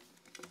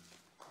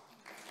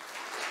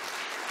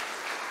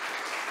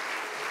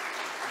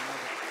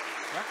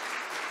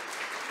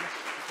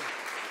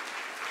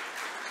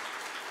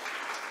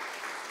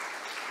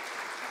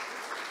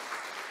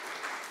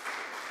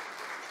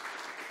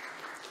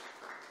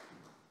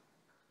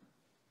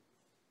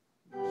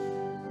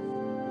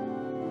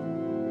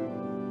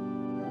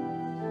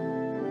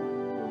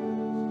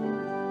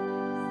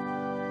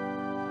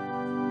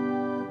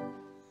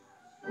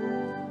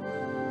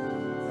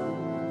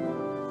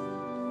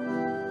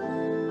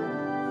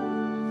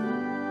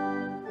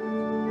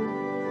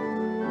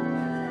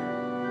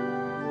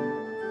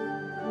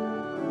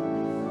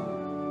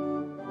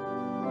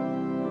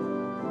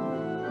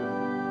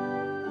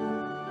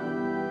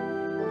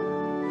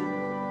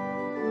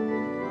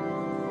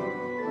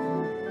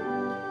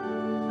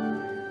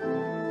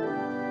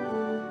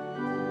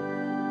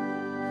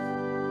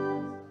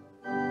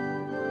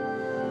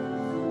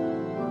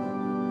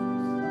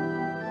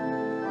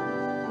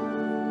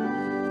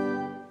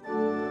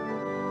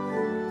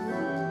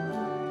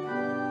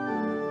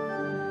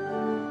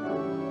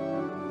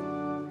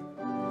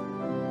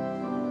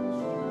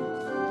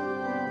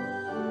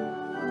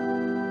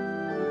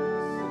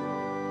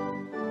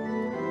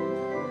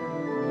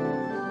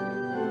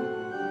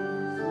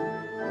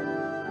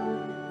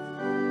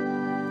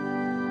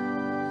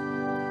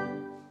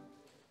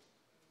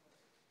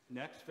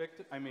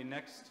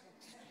 Next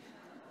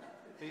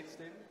faith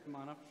statement. Come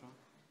on up, Sean.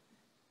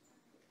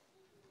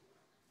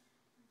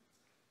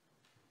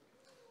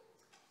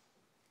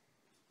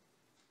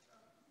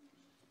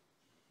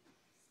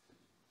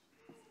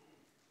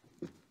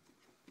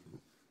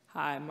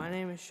 Hi, my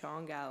name is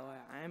Sean Galloway.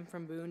 I am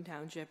from Boone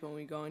Township and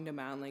we're going to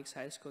Mountain Lakes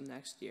High School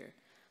next year.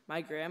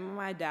 My grandma and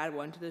my dad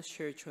went to this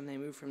church when they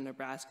moved from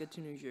Nebraska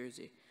to New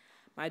Jersey.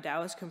 My dad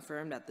was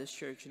confirmed at this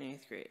church in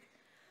 8th grade.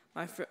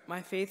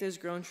 My faith has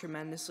grown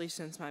tremendously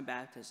since my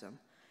baptism.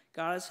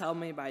 God has helped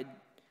me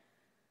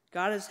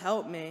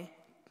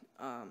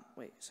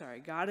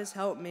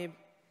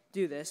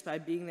do this by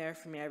being there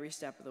for me every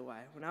step of the way.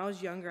 When I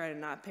was younger, I did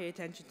not pay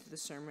attention to the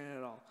sermon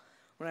at all.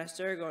 When I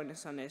started going to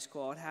Sunday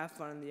school, I would have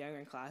fun in the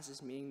younger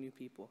classes meeting new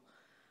people.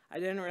 I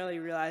didn't really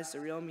realize the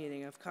real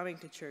meaning of coming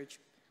to church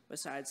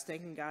besides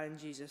thanking God and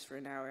Jesus for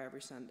an hour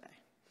every Sunday.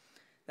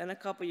 Then a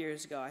couple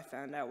years ago, I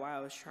found out why I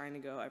was trying to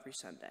go every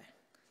Sunday.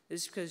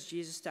 This is because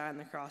Jesus died on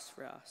the cross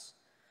for us.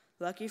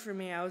 Lucky for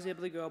me, I was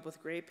able to grow up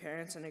with great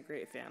parents and a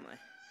great family.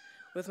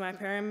 With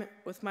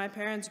my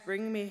parents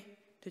bringing me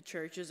to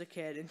church as a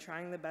kid and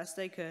trying the best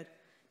they could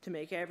to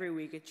make it every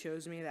week, it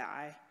shows me that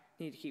I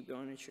need to keep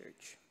going to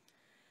church.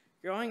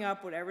 Growing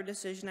up, whatever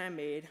decision I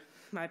made,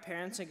 my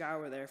parents and God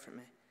were there for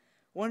me.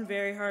 One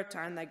very hard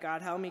time that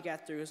God helped me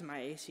get through was my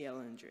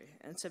ACL injury.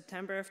 In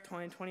September of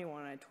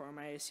 2021, I tore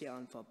my ACL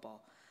in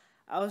football.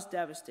 I was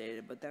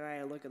devastated, but then I had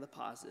to look at the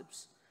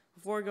positives.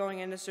 Before going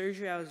into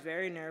surgery, I was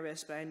very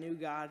nervous, but I knew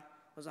God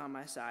was on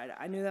my side.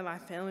 I knew that my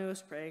family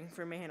was praying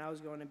for me, and I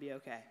was going to be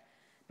okay.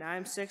 Now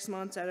I'm 6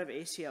 months out of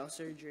ACL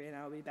surgery, and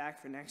I will be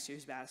back for next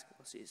year's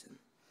basketball season.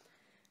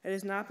 It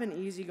has not been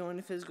easy going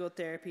to physical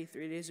therapy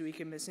 3 days a week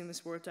and missing the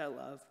sports I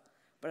love,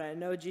 but I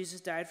know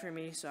Jesus died for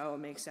me, so I will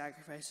make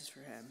sacrifices for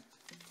him.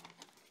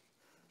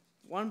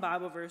 One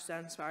Bible verse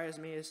that inspires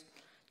me is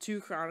 2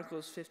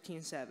 Chronicles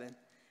 15:7.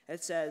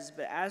 It says,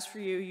 "But as for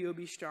you, you will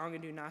be strong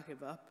and do not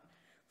give up,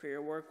 for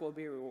your work will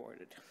be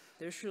rewarded."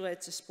 This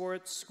relates to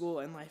sports, school,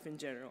 and life in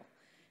general.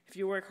 If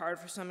you work hard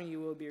for something,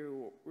 you will be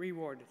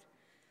rewarded.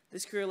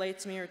 This could relate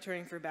to me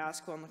returning for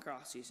basketball and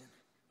lacrosse season.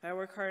 If I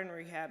work hard in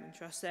rehab and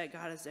trust that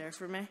God is there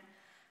for me,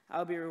 I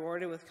will be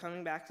rewarded with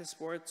coming back to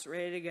sports,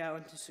 ready to go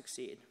and to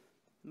succeed.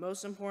 The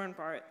most important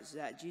part is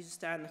that Jesus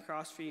died on the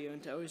cross for you,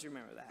 and to always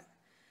remember that.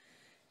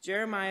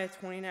 Jeremiah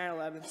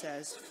 29:11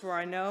 says, "For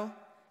I know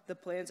the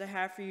plans I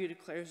have for you,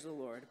 declares the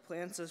Lord,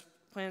 plans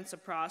to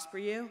prosper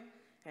you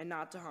and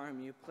not to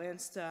harm you,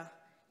 plans to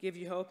give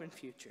you hope and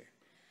future."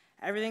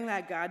 Everything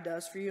that God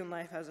does for you in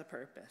life has a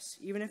purpose.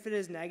 Even if it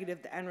is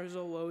negative, the end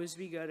result will always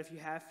be good if you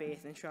have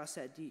faith and trust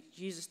that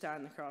Jesus died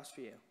on the cross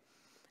for you.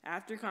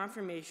 After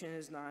confirmation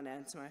is not an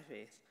end to my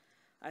faith.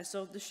 I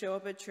still have to show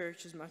up at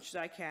church as much as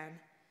I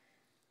can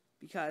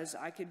because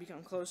I could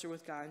become closer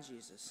with God and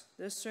Jesus.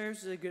 This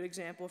serves as a good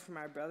example for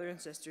my brother and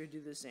sister to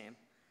do the same.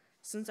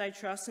 Since I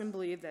trust and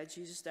believe that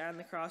Jesus died on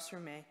the cross for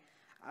me,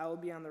 I will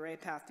be on the right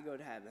path to go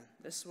to heaven.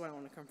 This is what I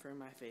want to confirm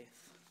my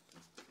faith.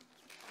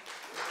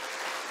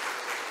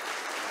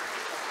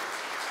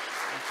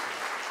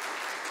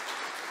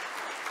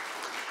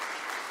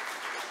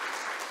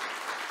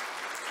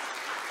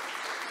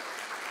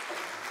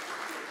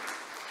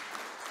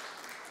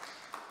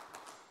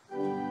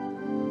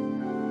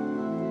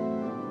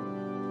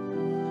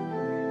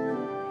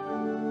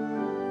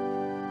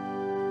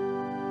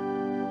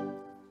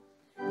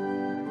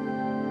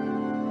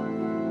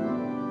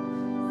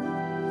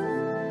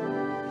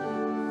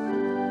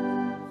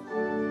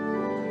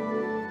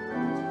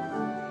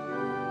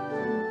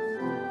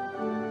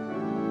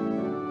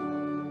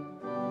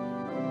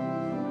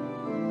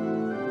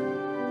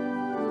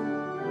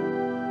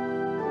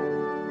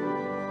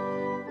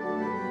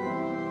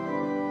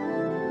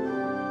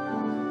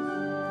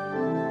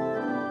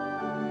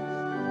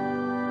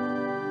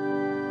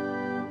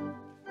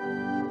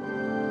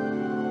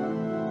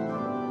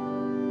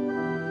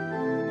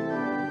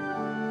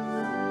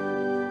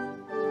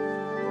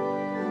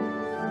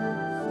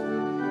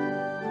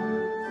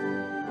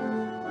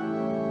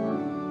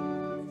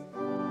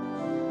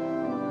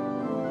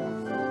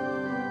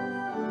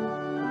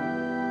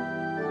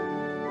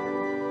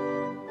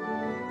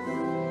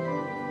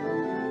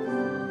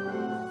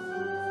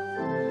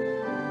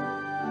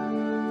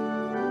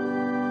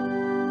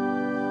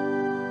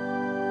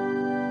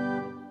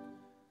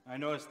 I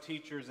know as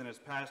teachers and as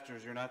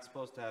pastors, you're not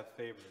supposed to have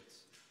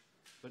favorites.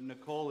 But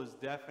Nicole has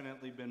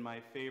definitely been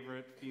my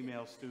favorite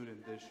female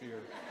student this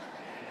year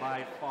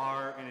by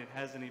far, and it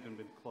hasn't even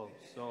been close.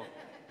 So,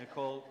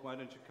 Nicole, why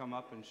don't you come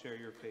up and share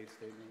your faith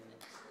statement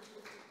with us?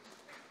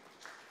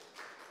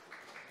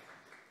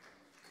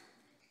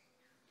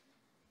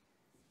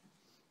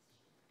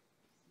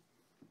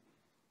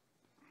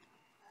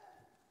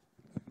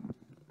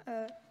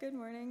 Good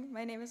morning.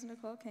 My name is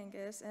Nicole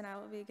Kangas, and I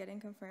will be getting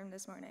confirmed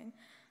this morning.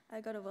 I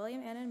go to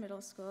William Annan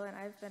Middle School, and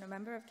I've been a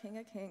member of King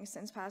of Kings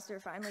since Pastor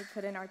finally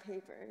put in our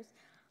papers.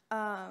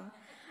 I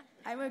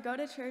would go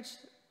to church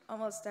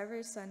almost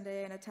every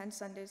Sunday and attend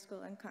Sunday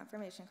school and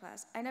confirmation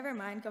class. I never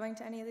mind going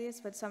to any of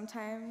these, but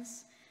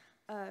sometimes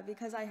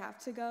because I have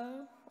to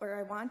go, or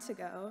I want to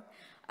go,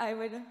 I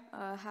would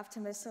have to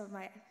miss some of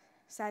my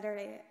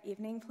Saturday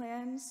evening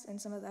plans,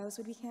 and some of those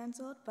would be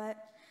canceled,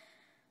 but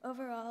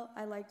overall,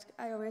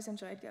 I always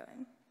enjoyed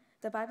going.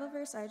 The Bible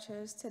verse I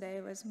chose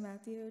today was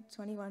Matthew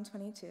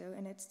 21:22,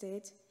 and it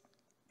states,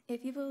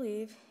 "If you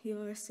believe, you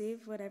will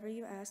receive whatever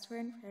you asked for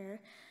in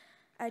prayer."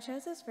 I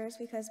chose this verse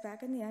because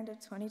back in the end of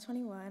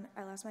 2021,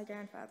 I lost my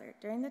grandfather.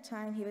 During the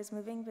time he was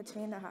moving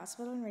between the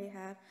hospital and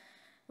rehab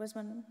was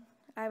when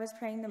I was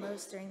praying the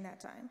most during that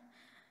time.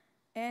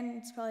 And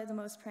it's probably the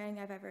most praying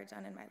I've ever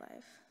done in my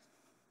life.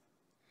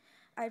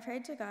 I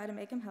prayed to God to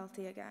make him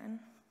healthy again.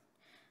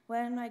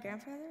 When my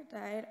grandfather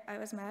died, I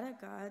was mad at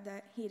God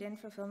that he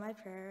didn't fulfill my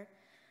prayer,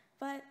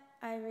 but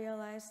I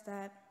realized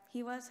that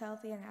he was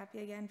healthy and happy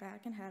again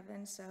back in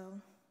heaven, so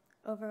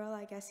overall,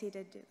 I guess he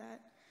did do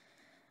that.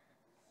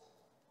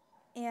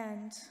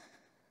 And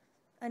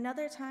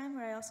another time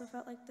where I also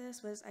felt like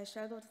this was I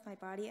struggled with my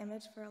body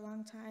image for a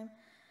long time.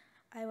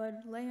 I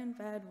would lay in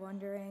bed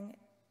wondering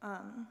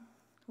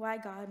why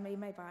God made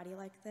my body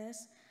like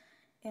this.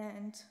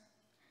 And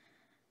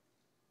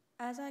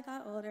as I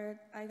got older,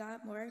 I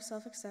got more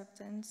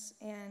self-acceptance,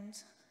 and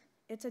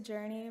it's a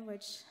journey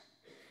which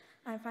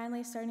I'm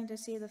finally starting to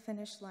see the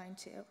finish line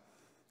too.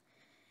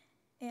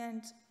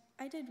 And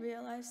I did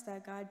realize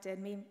that God did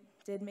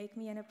make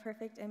me in a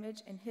perfect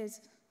image, and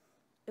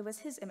it was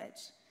his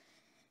image.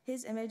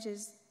 His image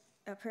is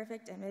a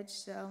perfect image,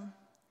 so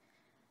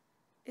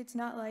it's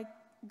not like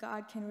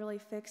God can really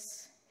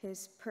fix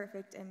his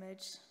perfect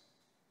image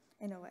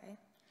in a way.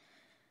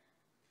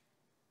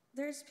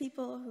 There's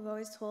people who've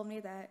always told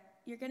me that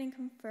you're getting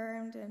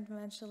confirmed and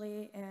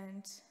eventually,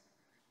 and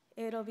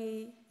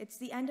it's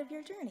the end of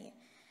your journey.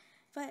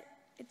 But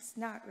it's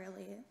not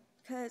really,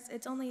 because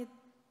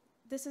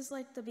this is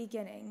like the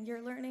beginning.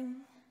 You're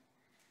learning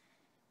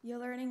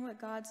what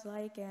God's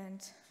like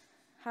and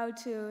how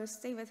to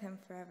stay with him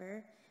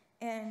forever.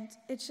 And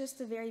it's just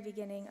the very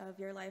beginning of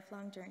your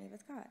lifelong journey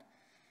with God.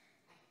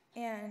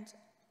 And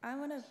I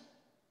want to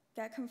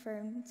get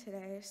confirmed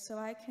today so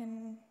I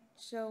can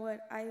show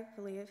what I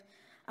believe.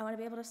 I want to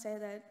be able to say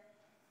that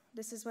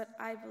this is what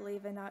I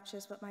believe and not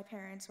just what my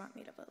parents want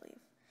me to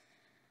believe.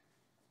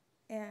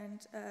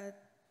 And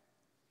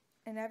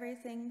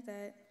everything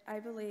that I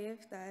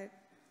believe that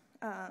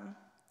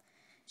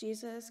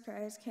Jesus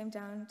Christ came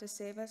down to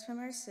save us from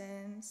our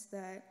sins,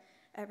 that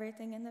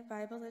everything in the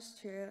Bible is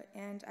true,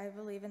 and I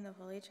believe in the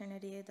Holy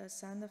Trinity, the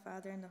Son, the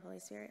Father, and the Holy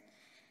Spirit.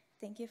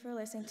 Thank you for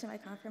listening to my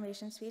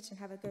confirmation speech, and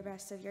have a good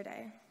rest of your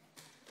day.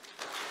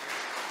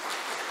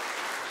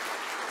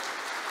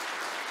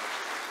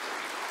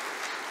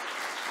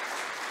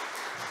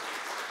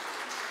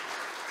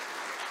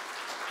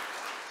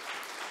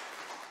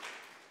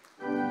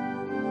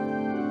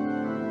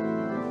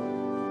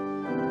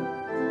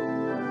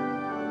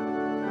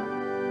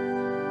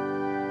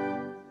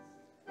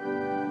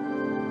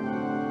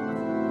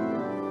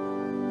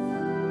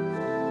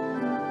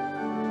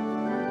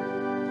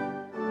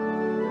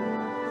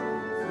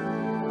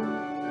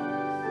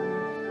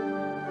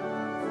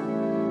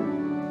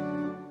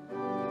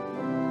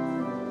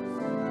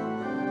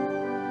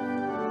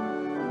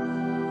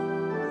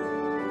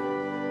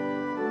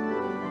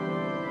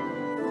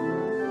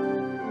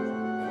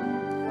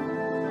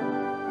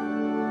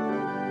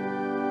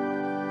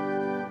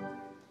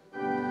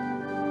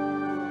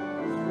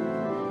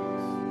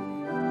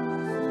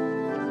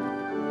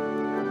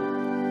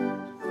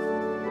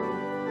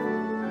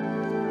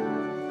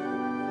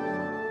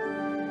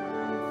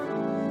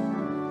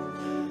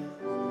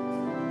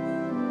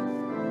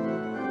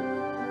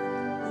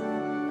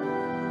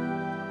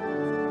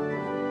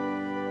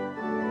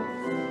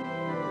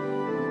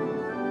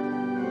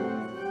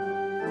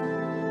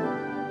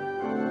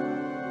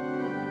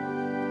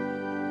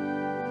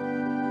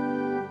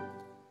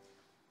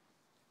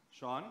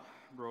 Sean,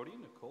 Brody,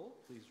 Nicole,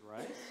 please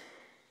rise.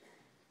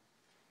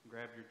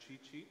 Grab your cheat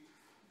sheet.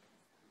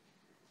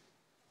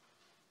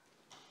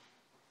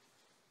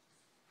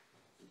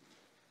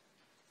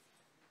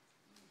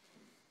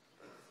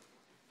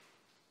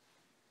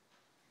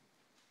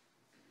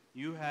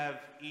 You have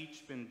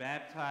each been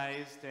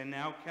baptized and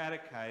now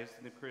catechized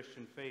in the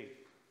Christian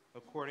faith,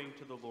 according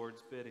to the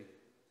Lord's bidding.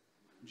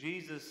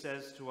 Jesus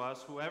says to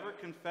us, "Whoever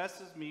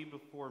confesses me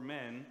before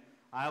men,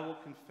 I will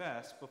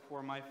confess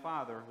before my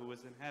Father who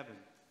is in heaven.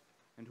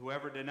 And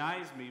whoever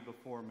denies me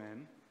before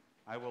men,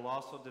 I will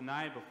also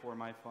deny before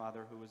my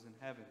Father who is in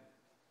heaven.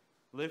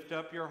 Lift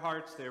up your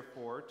hearts,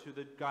 therefore, to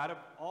the God of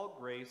all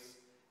grace,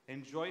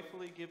 and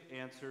joyfully give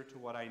answer to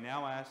what I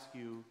now ask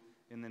you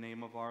in the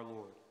name of our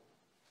Lord.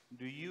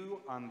 Do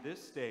you, on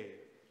this day,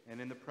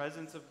 and in the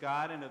presence of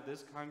God and of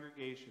this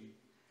congregation,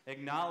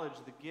 acknowledge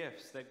the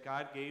gifts that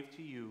God gave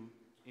to you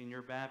in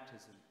your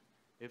baptism?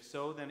 If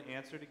so, then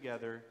answer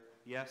together,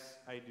 "Yes,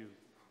 I do."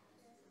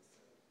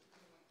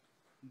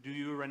 Do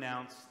you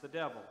renounce the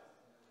devil?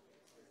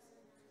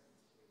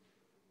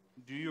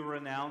 Do you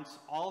renounce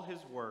all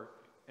his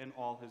work and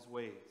all his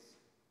ways?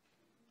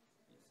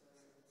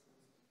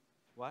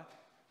 What?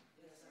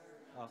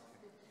 Okay.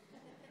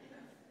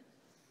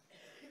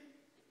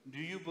 Do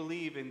you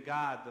believe in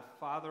God, the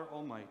Father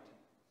Almighty?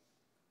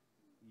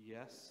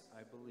 Yes,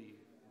 I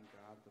believe in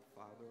God, the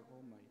Father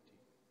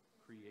Almighty,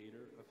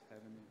 creator of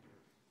heaven and earth.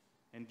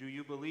 And do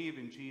you believe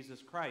in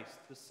Jesus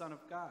Christ, the Son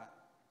of God?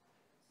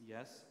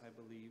 Yes, I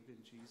believe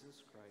in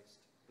Jesus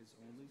Christ, his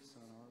only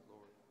Son, our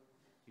Lord.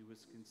 He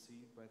was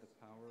conceived by the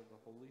power of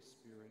the Holy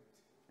Spirit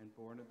and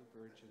born of the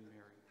Virgin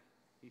Mary.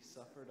 He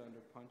suffered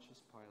under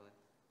Pontius Pilate,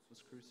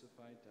 was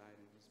crucified, died,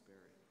 and was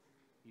buried.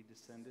 He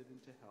descended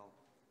into hell.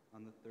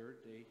 On the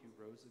third day he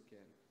rose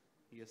again.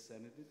 He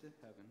ascended into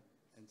heaven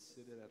and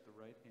sitteth at the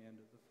right hand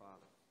of the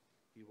Father.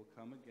 He will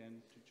come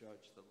again to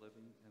judge the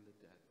living and the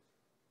dead.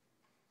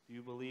 Do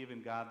you believe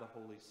in God the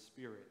Holy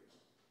Spirit?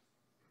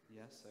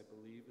 Yes, I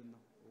believe in the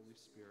Holy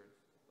Spirit,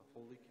 the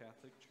Holy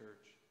Catholic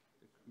Church,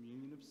 the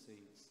communion of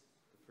saints,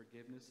 the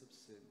forgiveness of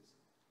sins,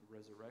 the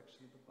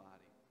resurrection of the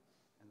body,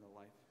 and the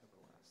life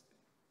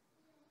everlasting.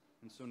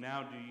 And so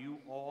now, do you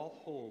all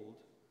hold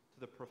to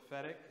the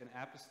prophetic and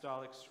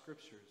apostolic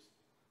scriptures?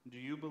 Do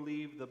you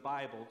believe the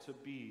Bible to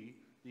be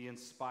the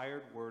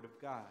inspired Word of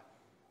God?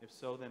 If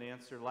so, then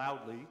answer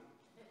loudly,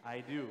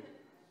 I do.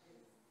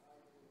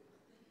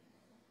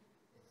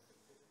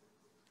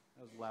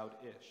 That was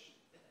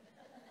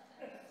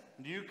loud-ish.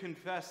 Do you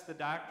confess the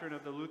doctrine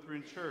of the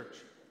Lutheran Church,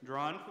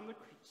 drawn from the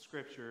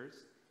Scriptures,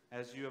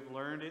 as you have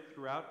learned it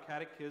throughout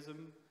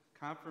catechism,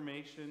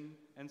 confirmation,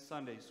 and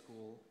Sunday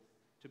school,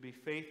 to be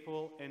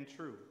faithful and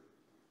true?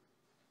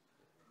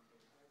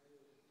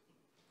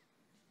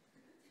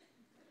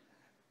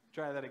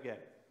 Try that again.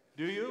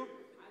 Do you?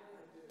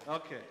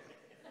 Okay.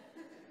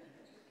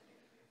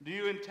 Do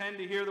you intend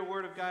to hear the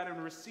Word of God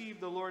and receive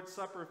the Lord's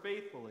Supper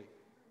faithfully?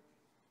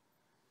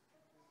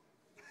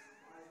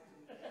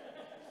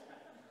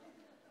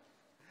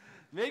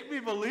 Make me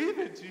believe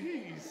it,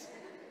 jeez.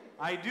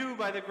 I do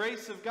by the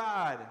grace of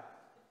God.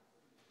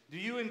 Do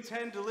you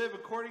intend to live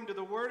according to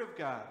the Word of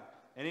God,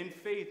 and in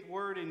faith,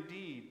 word, and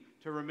deed,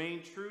 to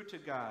remain true to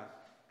God,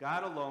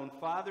 God alone,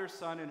 Father,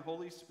 Son, and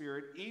Holy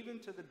Spirit, even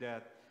to the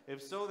death? If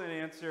so, then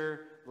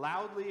answer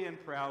loudly and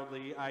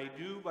proudly, I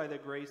do by the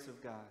grace of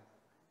God.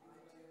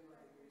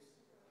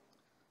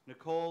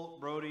 Nicole,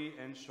 Brody,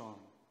 and Sean,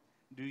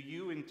 do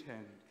you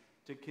intend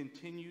to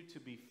continue to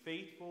be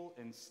faithful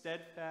and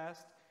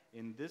steadfast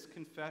in this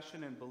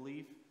confession and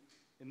belief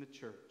in the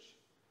church,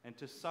 and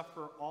to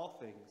suffer all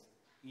things,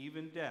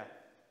 even death,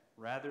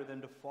 rather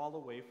than to fall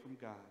away from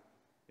God?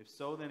 If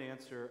so, then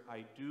answer,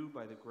 I do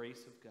by the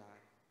grace of God.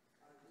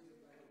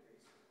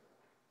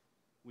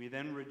 We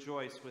then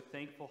rejoice with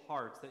thankful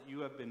hearts that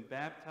you have been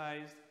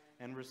baptized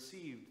and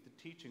received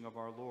the teaching of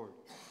our Lord.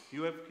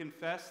 You have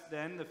confessed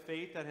then the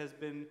faith that has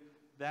been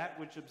that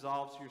which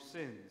absolves your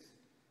sins.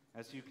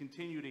 As you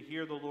continue to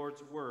hear the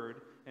Lord's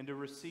word and to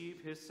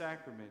receive his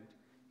sacrament,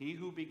 he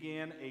who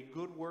began a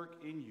good work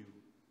in you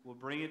will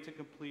bring it to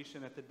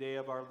completion at the day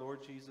of our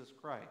Lord Jesus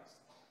Christ.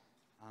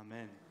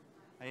 Amen.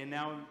 I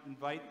now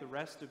invite the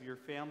rest of your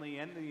family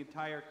and the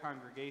entire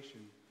congregation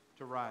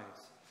to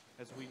rise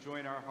as we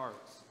join our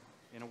hearts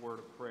in a word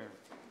of prayer.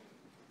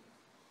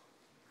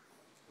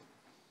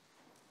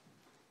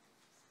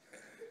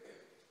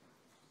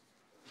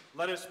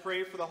 Let us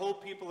pray for the whole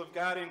people of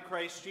God in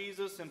Christ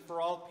Jesus and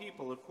for all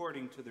people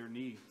according to their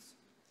needs.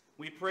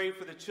 We pray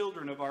for the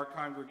children of our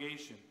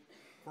congregation,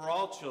 for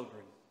all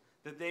children,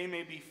 that they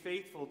may be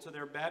faithful to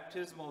their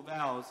baptismal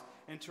vows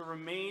and to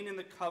remain in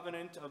the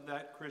covenant of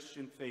that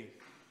Christian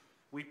faith.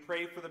 We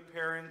pray for the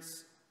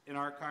parents in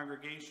our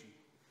congregation.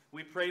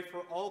 We pray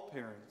for all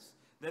parents,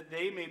 that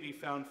they may be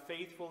found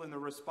faithful in the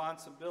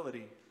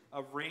responsibility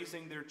of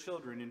raising their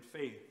children in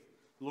faith.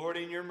 Lord,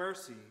 in your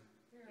mercy,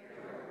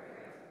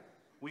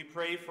 we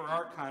pray for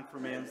our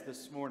confirmands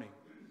this morning,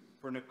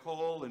 for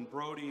Nicole and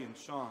Brody and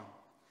Sean.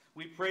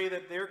 We pray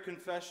that their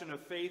confession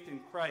of faith in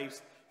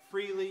Christ,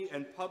 freely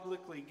and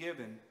publicly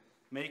given,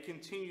 may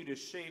continue to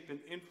shape and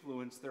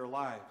influence their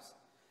lives.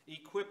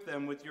 Equip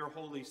them with your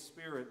Holy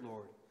Spirit,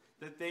 Lord,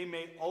 that they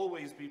may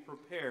always be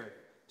prepared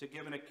to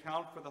give an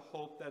account for the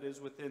hope that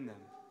is within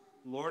them.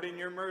 Lord, in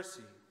your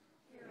mercy,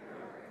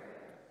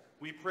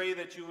 we pray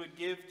that you would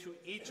give to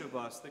each of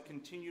us the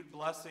continued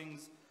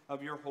blessings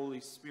of your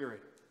Holy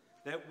Spirit,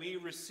 that we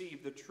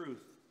receive the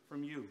truth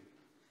from you.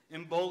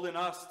 Embolden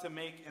us to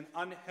make an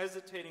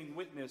unhesitating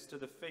witness to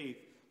the faith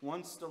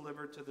once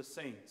delivered to the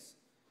saints.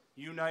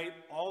 Unite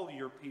all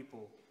your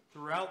people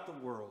throughout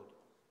the world,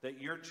 that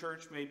your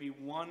church may be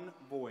one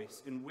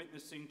voice in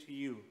witnessing to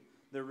you,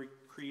 the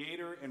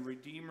Creator and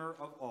Redeemer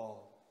of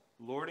all.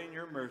 Lord, in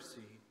your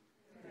mercy.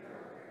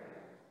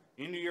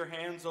 Into your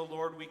hands, O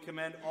Lord, we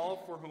commend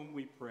all for whom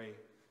we pray,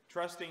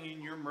 trusting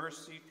in your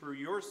mercy through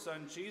your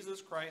Son,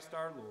 Jesus Christ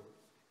our Lord.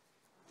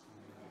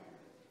 Amen.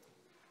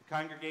 The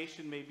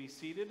congregation may be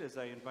seated as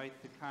I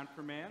invite the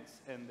confirmands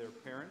and their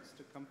parents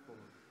to come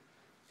forward.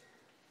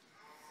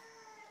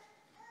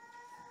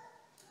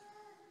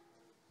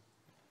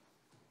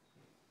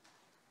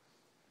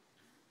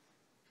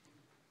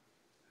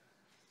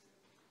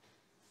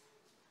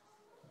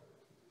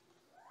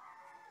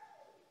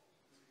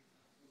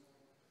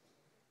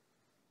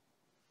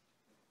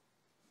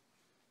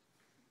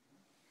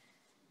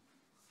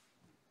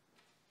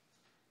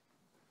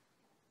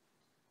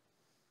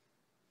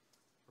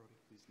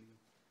 Please kneel.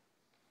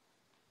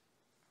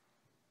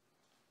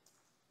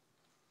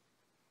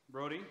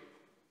 Brody,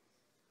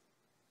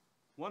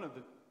 one of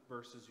the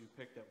verses you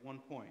picked at one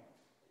point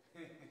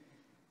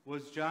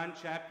was John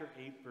chapter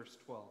 8, verse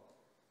 12,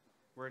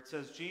 where it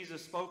says,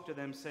 Jesus spoke to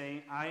them,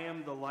 saying, I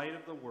am the light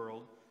of the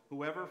world.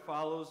 Whoever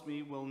follows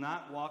me will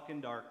not walk in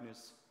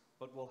darkness,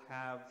 but will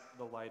have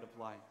the light of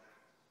life.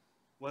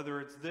 Whether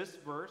it's this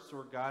verse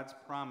or God's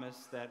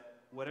promise that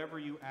whatever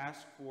you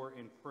ask for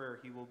in prayer,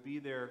 he will be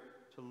there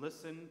to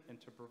listen and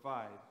to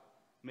provide,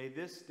 may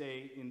this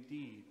day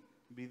indeed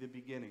be the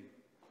beginning,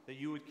 that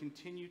you would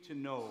continue to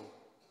know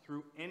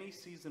through any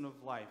season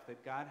of life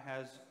that God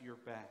has your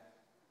back,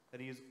 that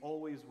he is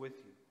always with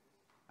you.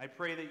 I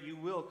pray that you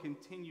will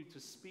continue to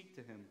speak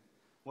to him,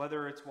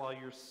 whether it's while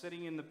you're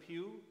sitting in the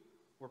pew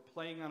or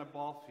playing on a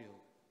ball field,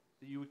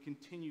 that you would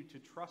continue to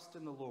trust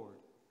in the Lord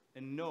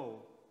and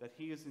know that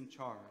he is in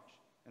charge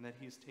and that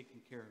he is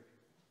taking care of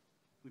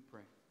you. We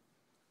pray.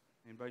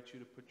 I invite you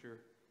to put your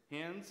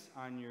hands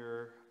on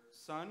your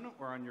son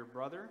or on your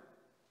brother,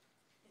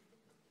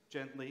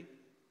 gently.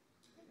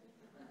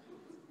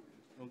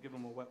 Don't give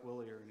him a wet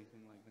willy or anything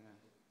like that.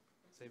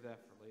 Save that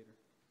for later.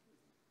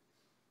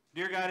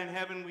 Dear God in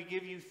heaven, we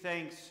give you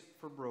thanks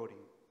for Brody.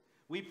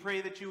 We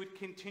pray that you would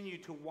continue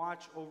to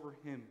watch over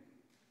him.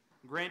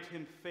 Grant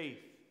him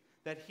faith,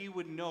 that he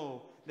would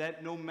know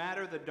that no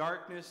matter the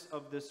darkness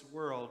of this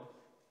world,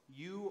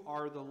 you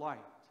are the light.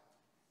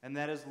 And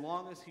that as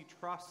long as he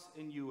trusts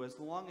in you, as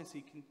long as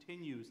he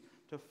continues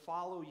to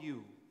follow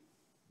you,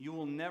 you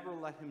will never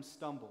let him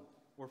stumble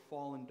or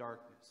fall in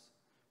darkness.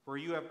 For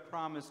you have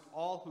promised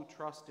all who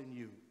trust in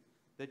you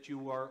that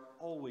you are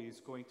always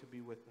going to be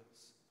with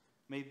us.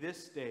 May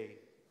this day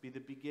be the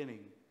beginning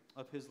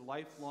of his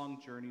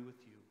lifelong journey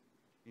with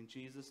you. In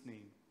Jesus'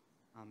 name,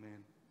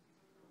 amen.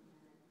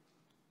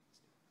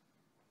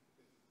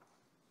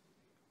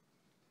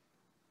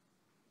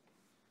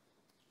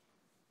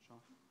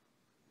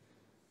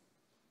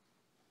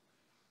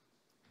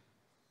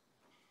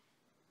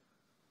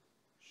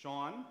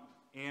 Sean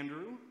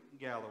Andrew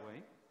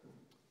Galloway.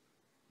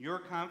 Your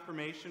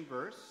confirmation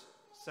verse,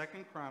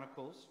 2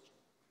 Chronicles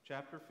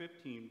chapter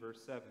 15, verse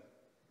 7.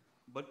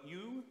 But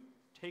you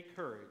take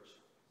courage.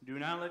 Do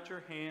not let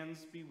your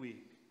hands be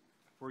weak,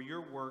 for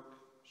your work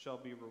shall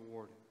be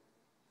rewarded.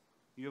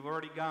 You have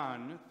already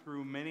gone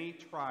through many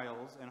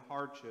trials and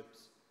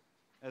hardships.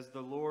 As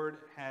the Lord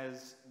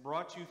has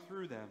brought you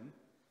through them,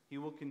 he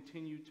will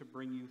continue to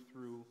bring you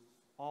through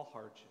all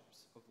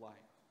hardships of life.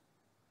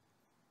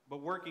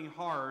 But working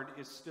hard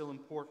is still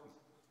important,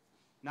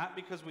 not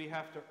because we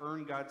have to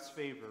earn God's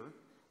favor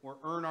or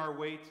earn our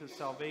way to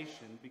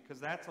salvation, because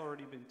that's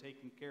already been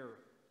taken care of.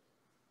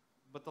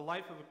 But the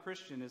life of a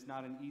Christian is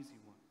not an easy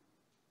one.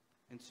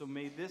 And so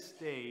may this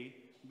day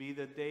be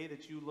the day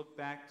that you look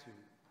back to,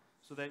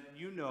 so that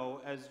you know,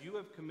 as you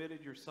have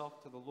committed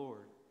yourself to the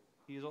Lord,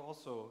 he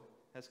also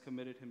has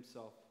committed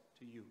himself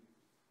to you.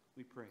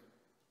 We pray.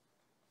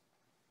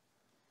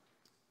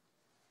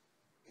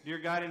 Dear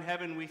God in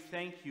heaven, we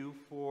thank you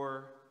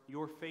for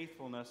your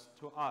faithfulness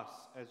to us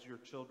as your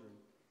children.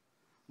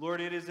 Lord,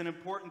 it is an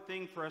important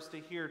thing for us to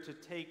hear, to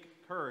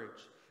take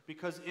courage,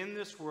 because in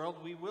this world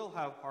we will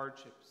have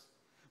hardships,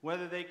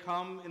 whether they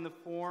come in the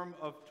form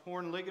of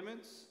torn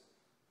ligaments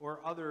or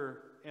other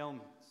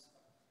ailments.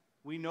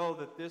 We know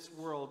that this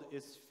world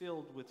is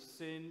filled with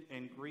sin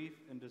and grief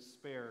and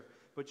despair,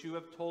 but you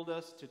have told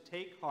us to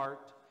take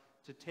heart,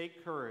 to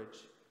take courage,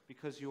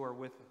 because you are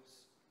with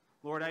us.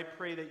 Lord, I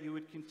pray that you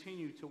would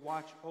continue to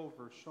watch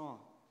over Sean,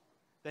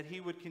 that he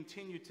would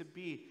continue to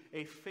be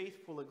a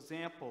faithful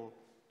example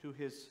to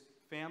his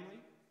family,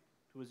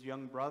 to his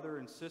young brother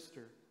and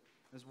sister,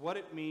 as what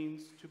it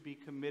means to be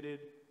committed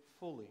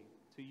fully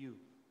to you.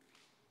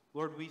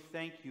 Lord, we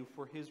thank you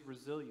for his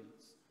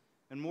resilience.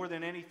 And more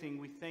than anything,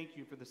 we thank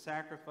you for the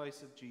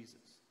sacrifice of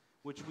Jesus,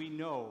 which we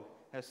know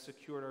has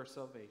secured our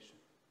salvation.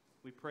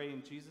 We pray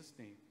in Jesus'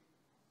 name.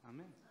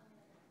 Amen.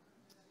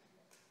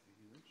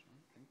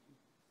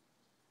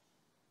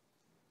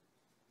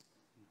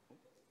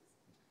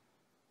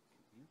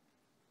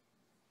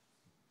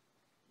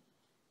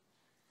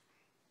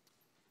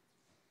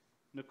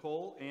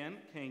 Nicole Ann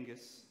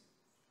Kangas,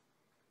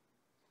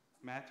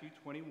 Matthew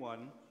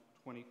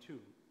 21:22.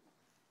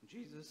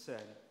 Jesus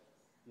said,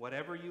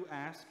 "Whatever you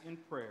ask in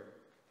prayer,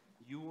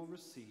 you will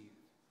receive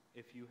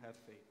if you have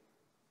faith."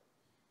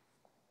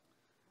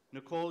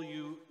 Nicole,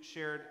 you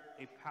shared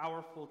a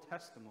powerful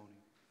testimony,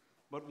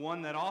 but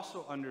one that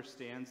also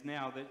understands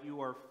now that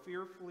you are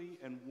fearfully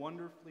and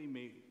wonderfully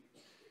made,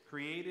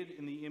 created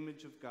in the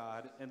image of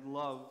God and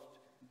loved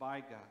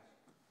by God.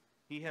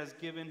 He has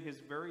given his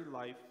very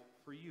life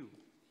for you.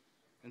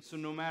 And so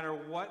no matter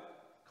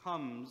what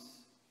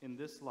comes in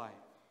this life,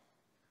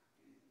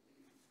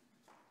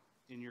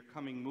 in your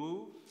coming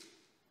move,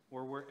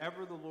 or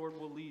wherever the Lord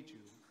will lead you,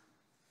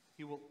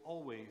 he will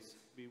always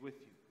be with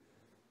you.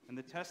 And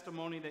the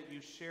testimony that you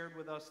shared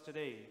with us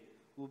today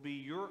will be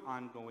your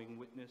ongoing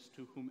witness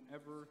to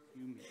whomever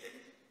you meet.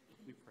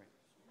 We pray.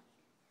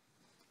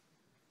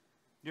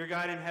 Dear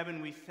God in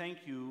heaven, we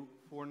thank you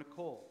for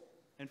Nicole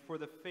and for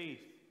the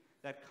faith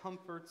that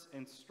comforts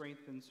and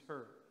strengthens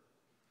her.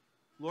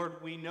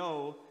 Lord, we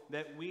know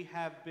that we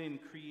have been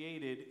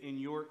created in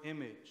your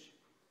image.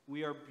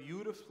 We are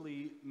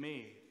beautifully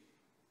made,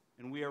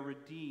 and we are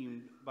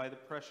redeemed by the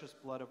precious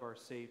blood of our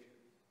Savior.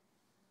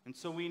 And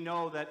so we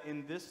know that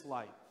in this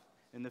life,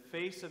 in the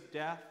face of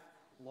death,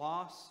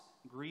 loss,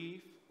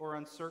 grief, or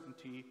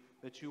uncertainty,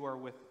 that you are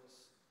with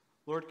us.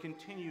 Lord,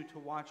 continue to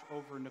watch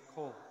over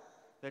Nicole,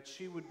 that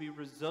she would be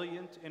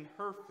resilient in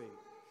her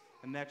faith,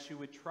 and that she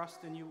would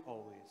trust in you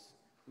always.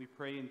 We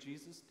pray in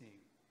Jesus'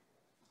 name.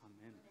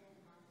 Amen.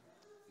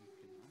 You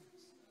can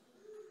rise.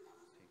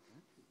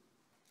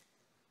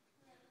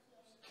 Take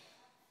that.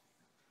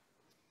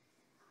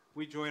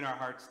 We join our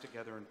hearts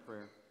together in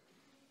prayer.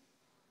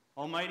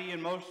 Almighty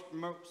and most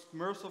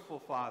merciful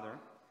Father,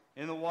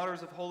 in the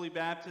waters of holy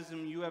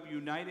baptism, you have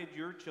united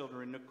your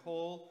children,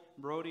 Nicole,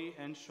 Brody,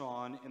 and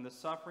Sean, in the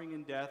suffering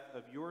and death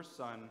of your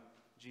Son,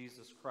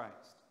 Jesus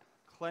Christ,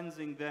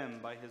 cleansing them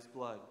by his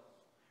blood.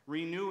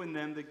 Renew in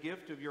them the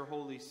gift of your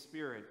Holy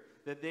Spirit,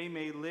 that they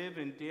may live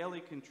in daily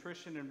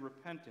contrition and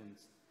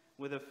repentance,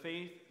 with a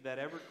faith that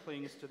ever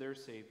clings to their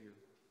Savior.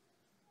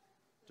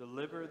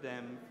 Deliver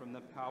them from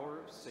the power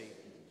of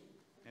Satan,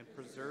 and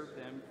preserve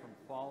them from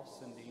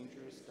false and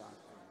dangerous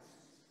doctrines,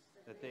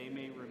 that they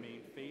may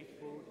remain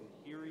faithful in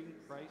hearing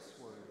Christ's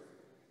word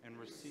and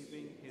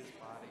receiving his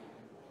body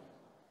and blood.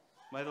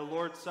 May the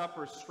Lord's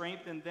Supper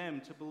strengthen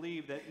them to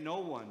believe that no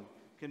one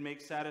can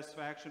make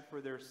satisfaction for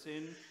their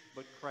sin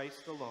but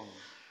Christ alone.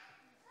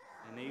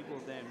 Enable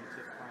them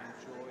to find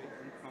joy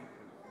and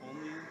comfort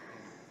only in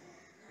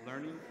him,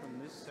 learning from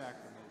this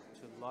sacrament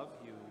to love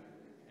you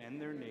and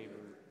their neighbor,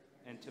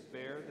 and to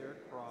bear their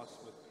cross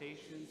with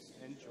patience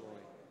and joy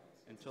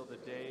until the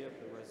day of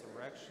the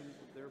resurrection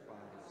of their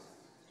bodies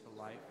to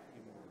life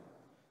immortal.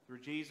 Through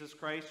Jesus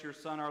Christ, your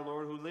Son, our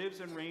Lord, who lives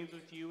and reigns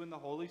with you in the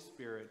Holy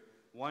Spirit,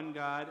 one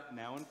God,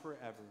 now and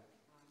forever.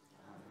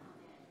 Amen.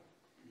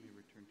 You may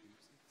return to your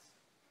seats.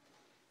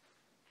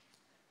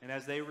 And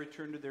as they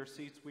return to their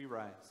seats, we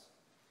rise.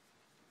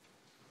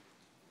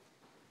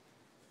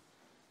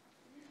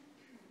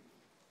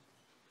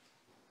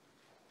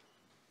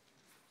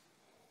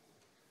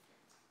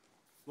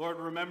 Lord,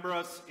 remember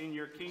us in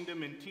your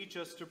kingdom and teach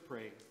us to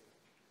pray.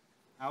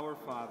 Our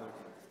Father,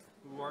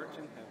 who art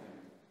in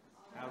heaven,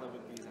 hallowed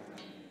be thy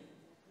name.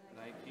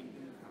 Thy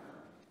kingdom come,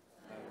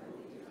 thy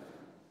will be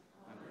done,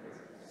 on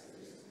earth as it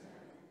is in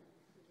heaven.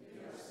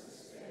 Give us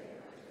this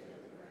day our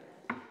daily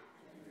bread,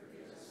 and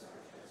forgive us our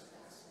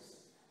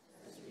trespasses,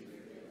 as we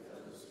forgive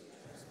those who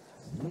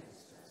trespass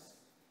against us.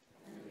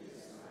 And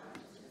lead us not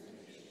into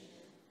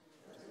temptation,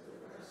 but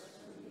deliver us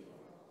from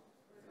evil.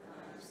 For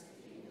thine is the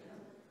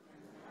kingdom, and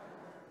the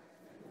power,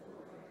 and the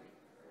glory,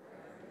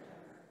 forever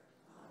and ever.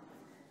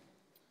 Amen.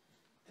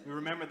 We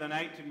remember the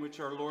night in which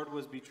our Lord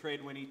was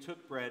betrayed, when he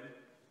took bread,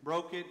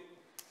 broke it,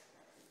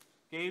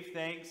 gave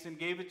thanks, and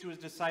gave it to his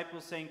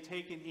disciples, saying,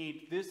 "Take and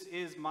eat. This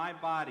is my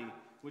body,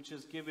 which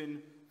is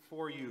given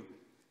for you.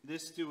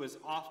 This do as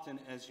often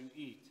as you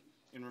eat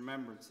in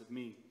remembrance of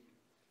me."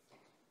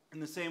 In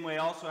the same way,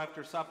 also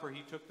after supper,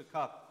 he took the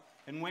cup.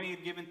 And when he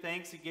had given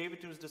thanks, he gave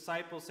it to his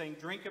disciples, saying,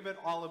 "Drink of it,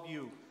 all of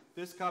you.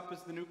 This cup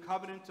is the new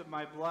covenant of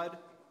my blood,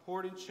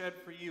 poured and shed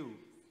for you,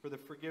 for the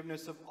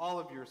forgiveness of all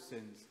of your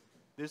sins.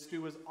 This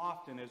do as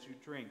often as you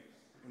drink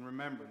in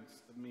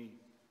remembrance of me."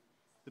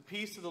 The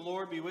peace of the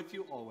Lord be with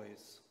you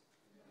always.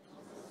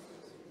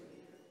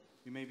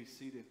 You may be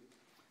seated.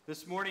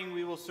 This morning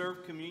we will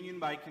serve communion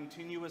by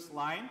continuous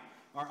line.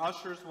 Our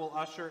ushers will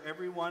usher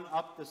everyone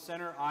up the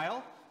center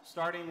aisle,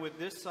 starting with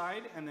this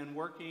side and then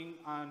working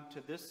on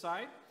to this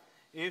side.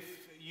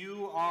 If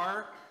you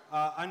are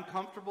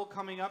uncomfortable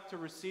coming up to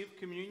receive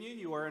communion,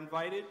 you are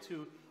invited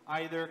to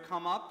either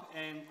come up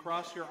and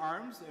cross your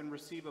arms and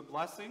receive a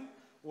blessing,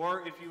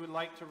 or if you would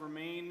like to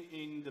remain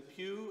in the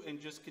pew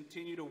and just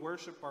continue to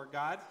worship our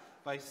God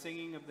by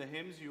singing of the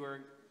hymns, you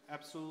are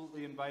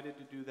absolutely invited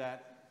to do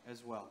that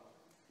as well.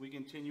 We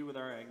continue with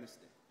our Agnus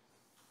Dei.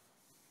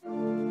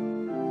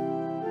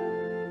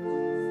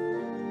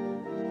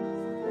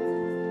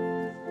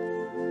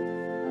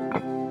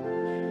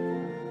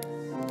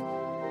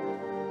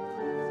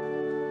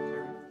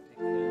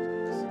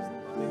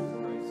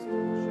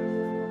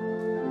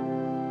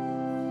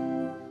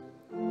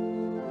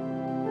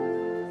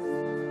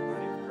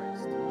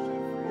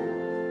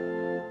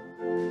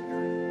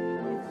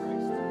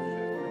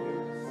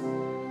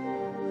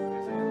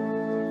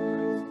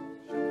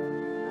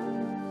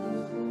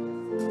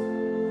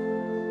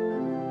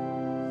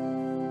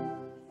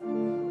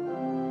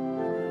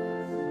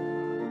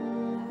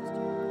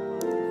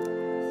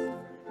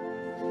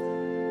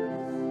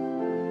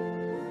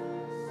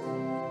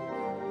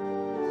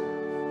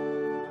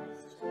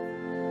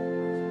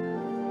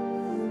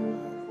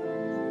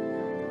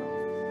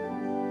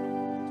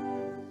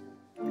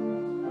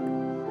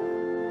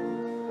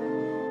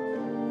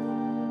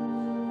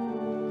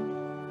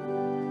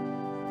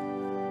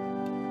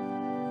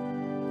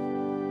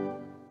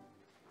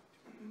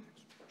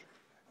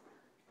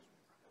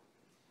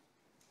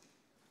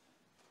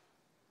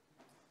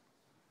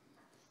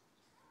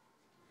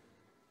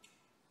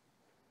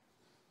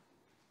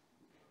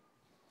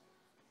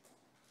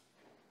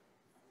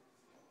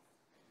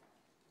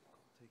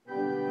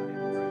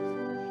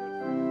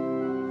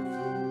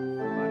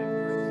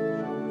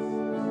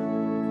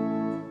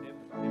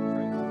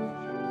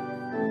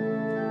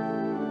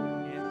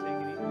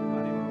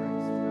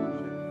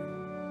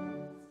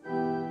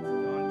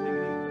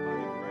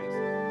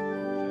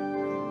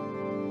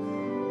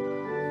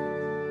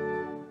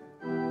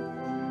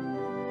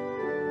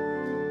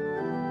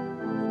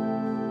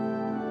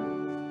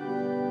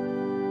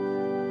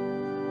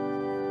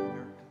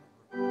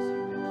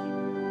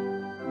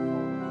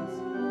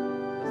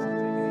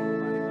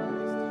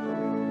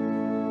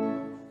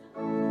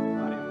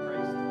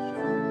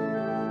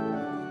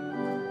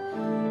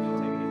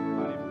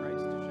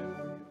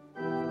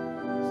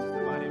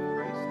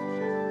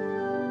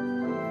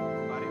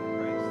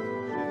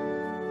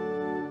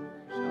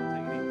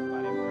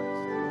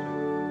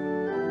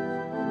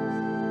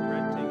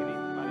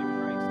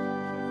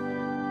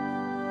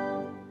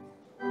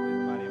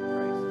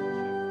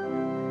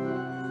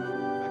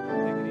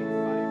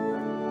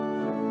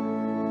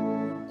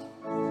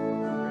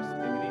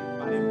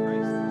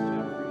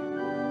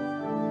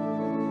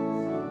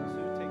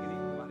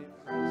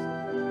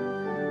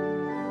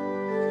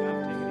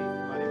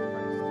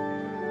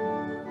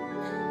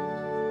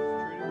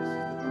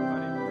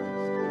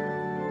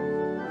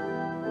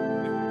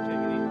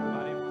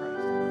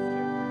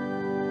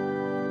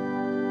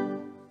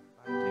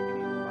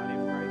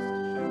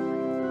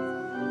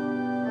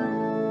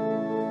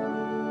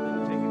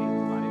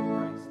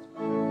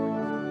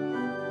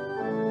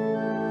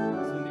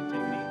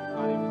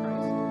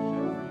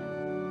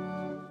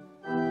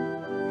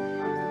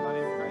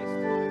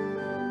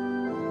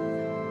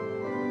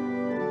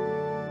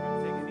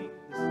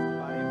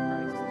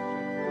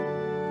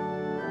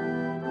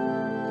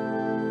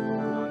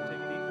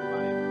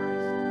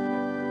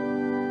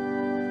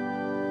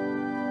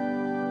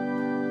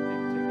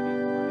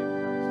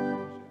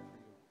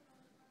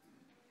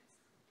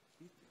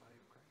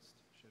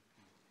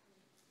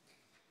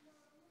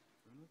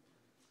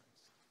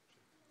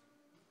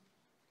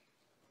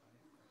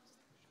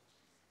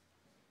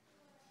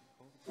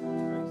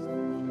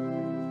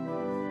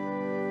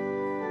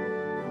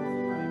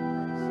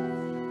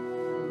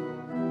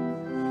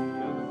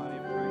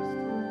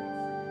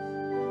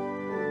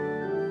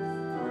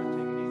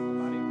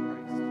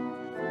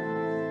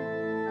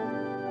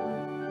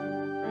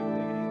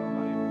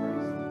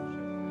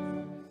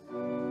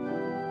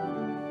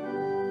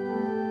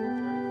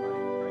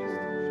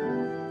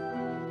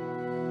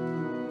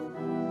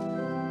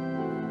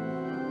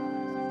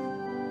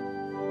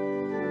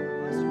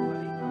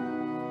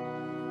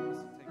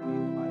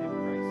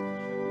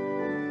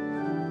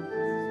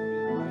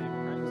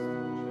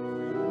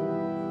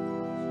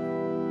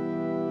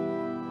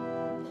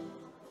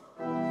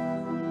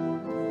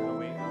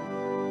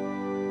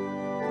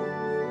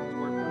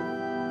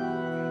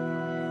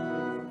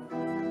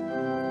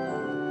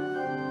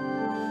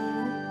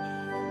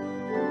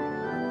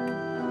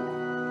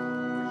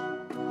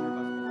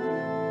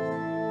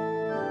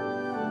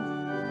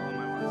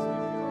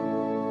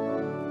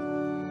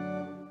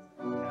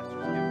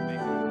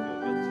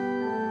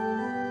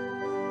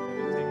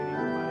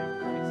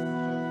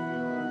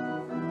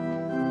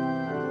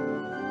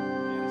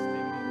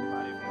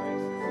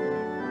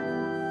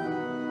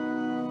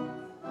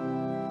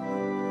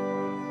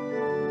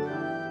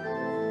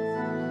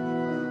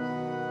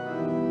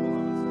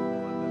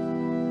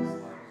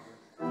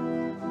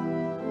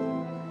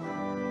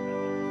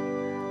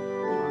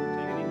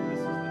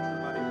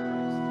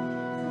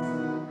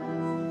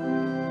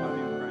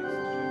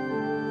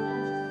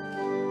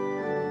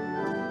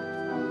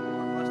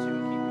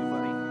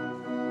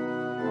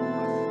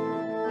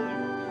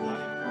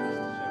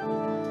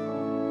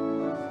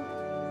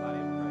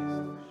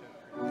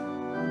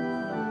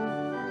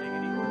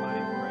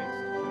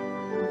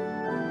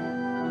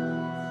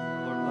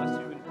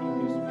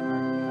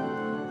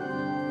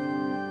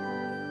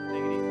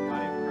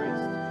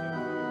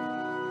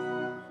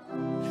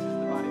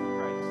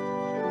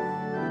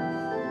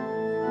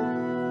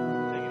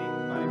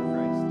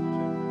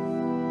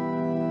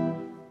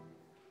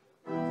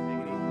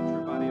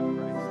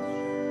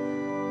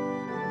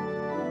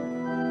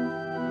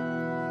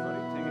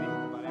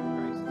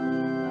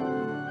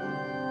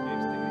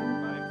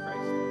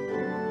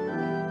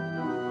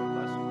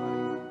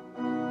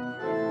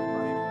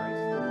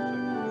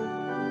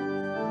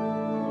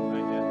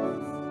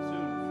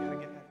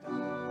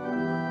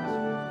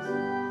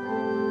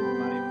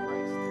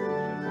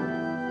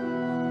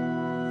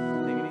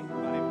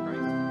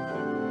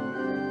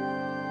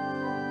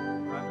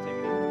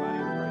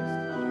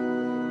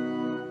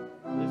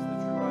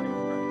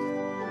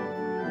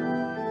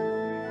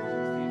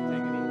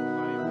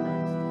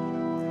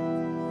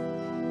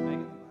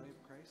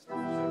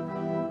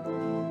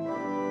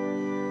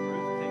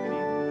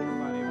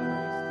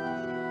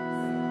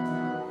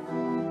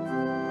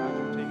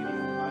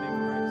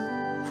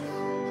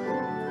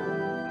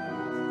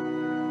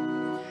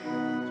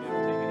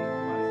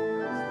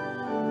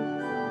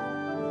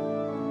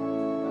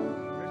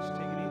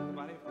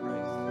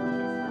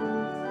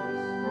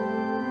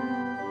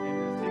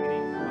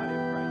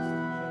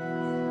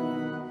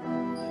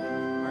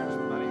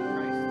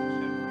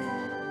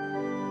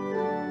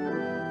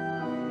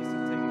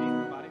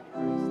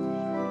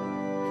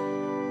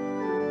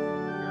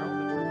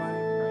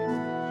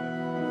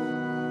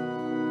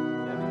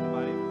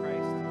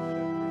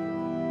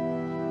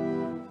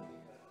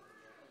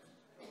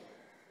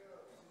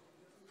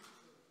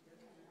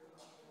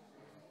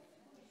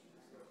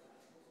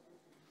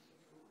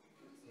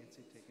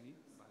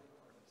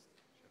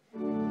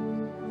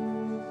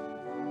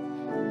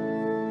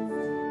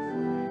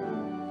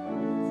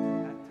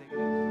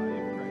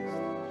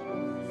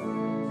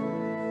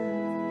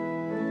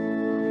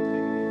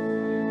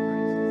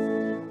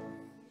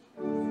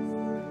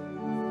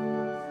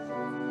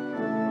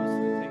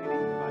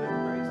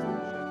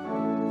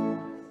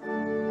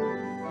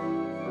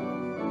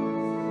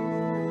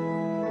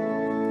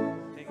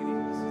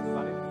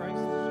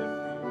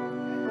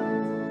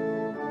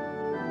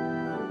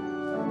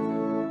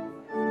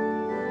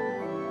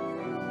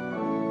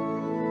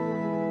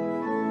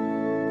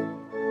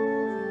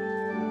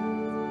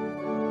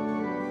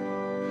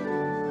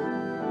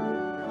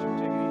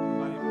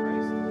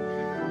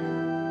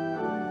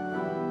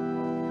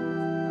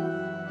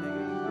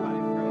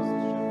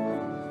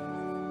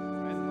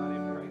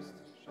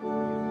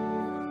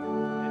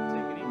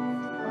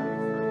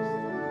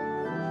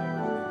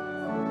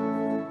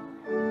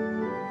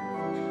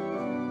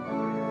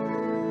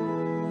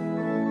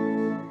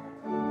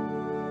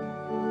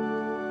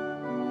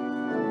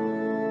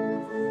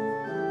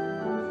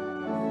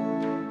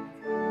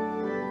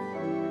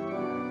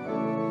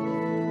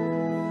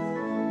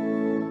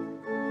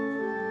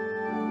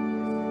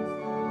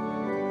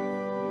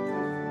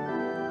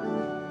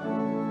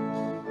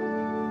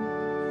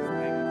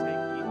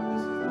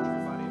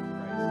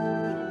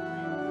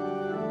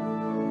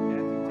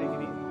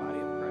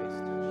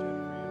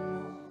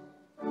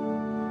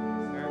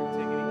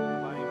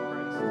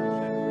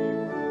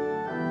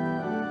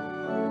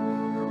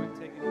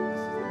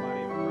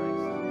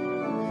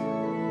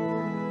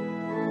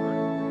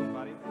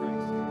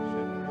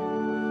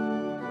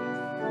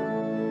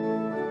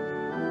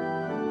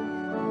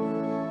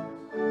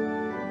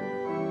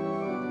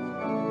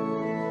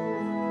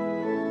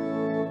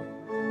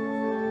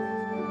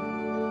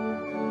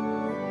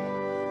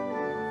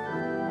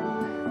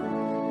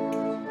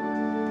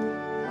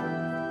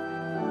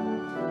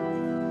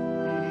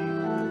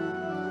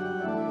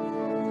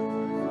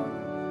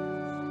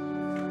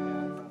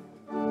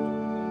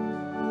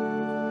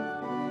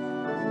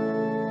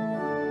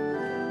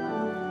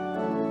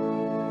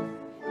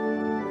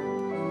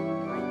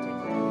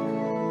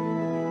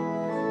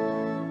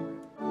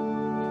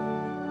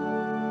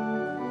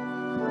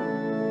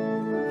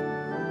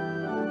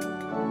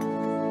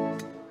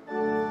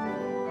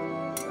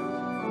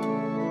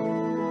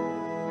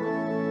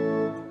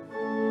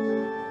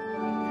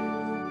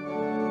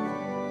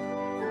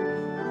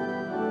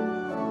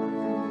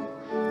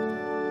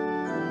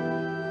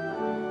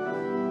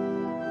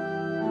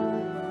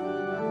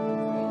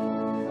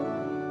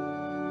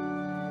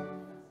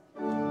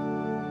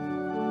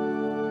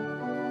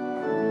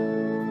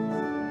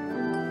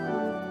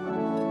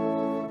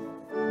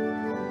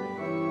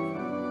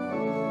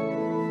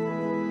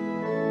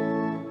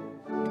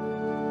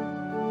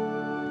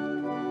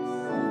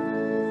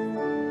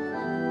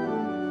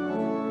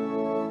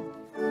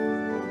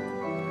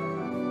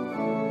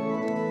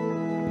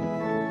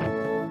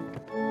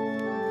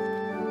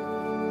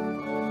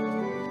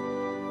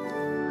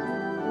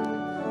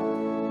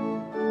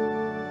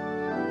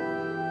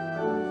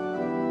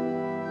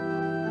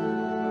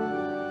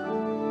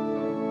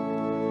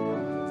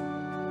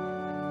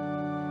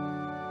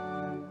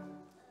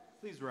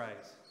 Please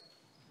rise.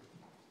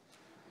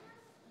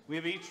 We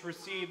have each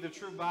received the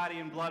true body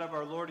and blood of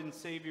our Lord and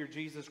Savior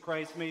Jesus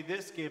Christ. May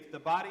this gift, the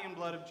body and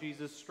blood of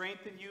Jesus,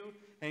 strengthen you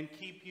and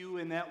keep you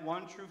in that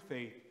one true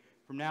faith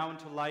from now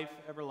unto life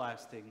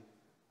everlasting.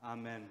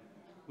 Amen.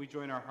 We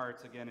join our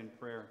hearts again in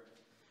prayer.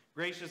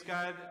 Gracious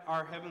God,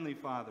 our Heavenly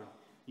Father,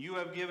 you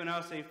have given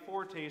us a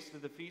foretaste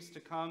of the feast to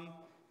come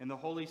in the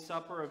holy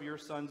supper of your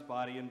Son's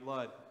body and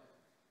blood.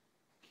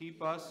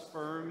 Keep us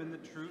firm in the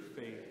true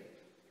faith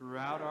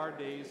throughout our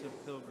days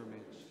of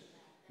pilgrimage,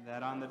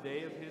 that on the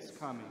day of his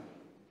coming,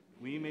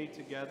 we may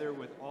together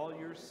with all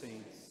your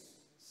saints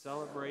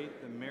celebrate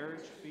the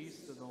marriage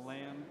feast of the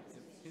Lamb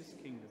of his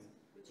kingdom,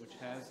 which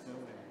has no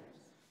end.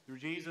 Through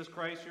Jesus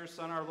Christ, your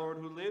Son, our Lord,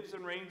 who lives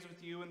and reigns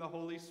with you in the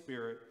Holy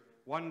Spirit,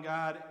 one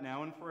God,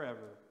 now and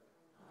forever.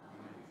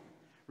 Amen.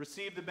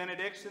 Receive the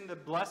benediction, the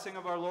blessing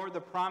of our Lord,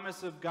 the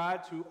promise of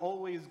God to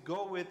always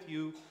go with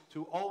you,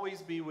 to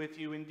always be with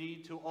you,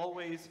 indeed, to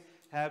always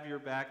have your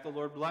back. The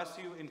Lord bless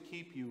you and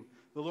keep you.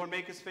 The Lord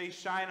make his face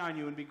shine on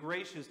you and be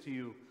gracious to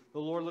you. The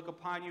Lord look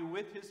upon you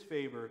with his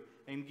favor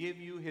and give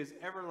you his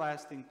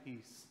everlasting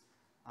peace.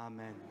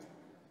 Amen.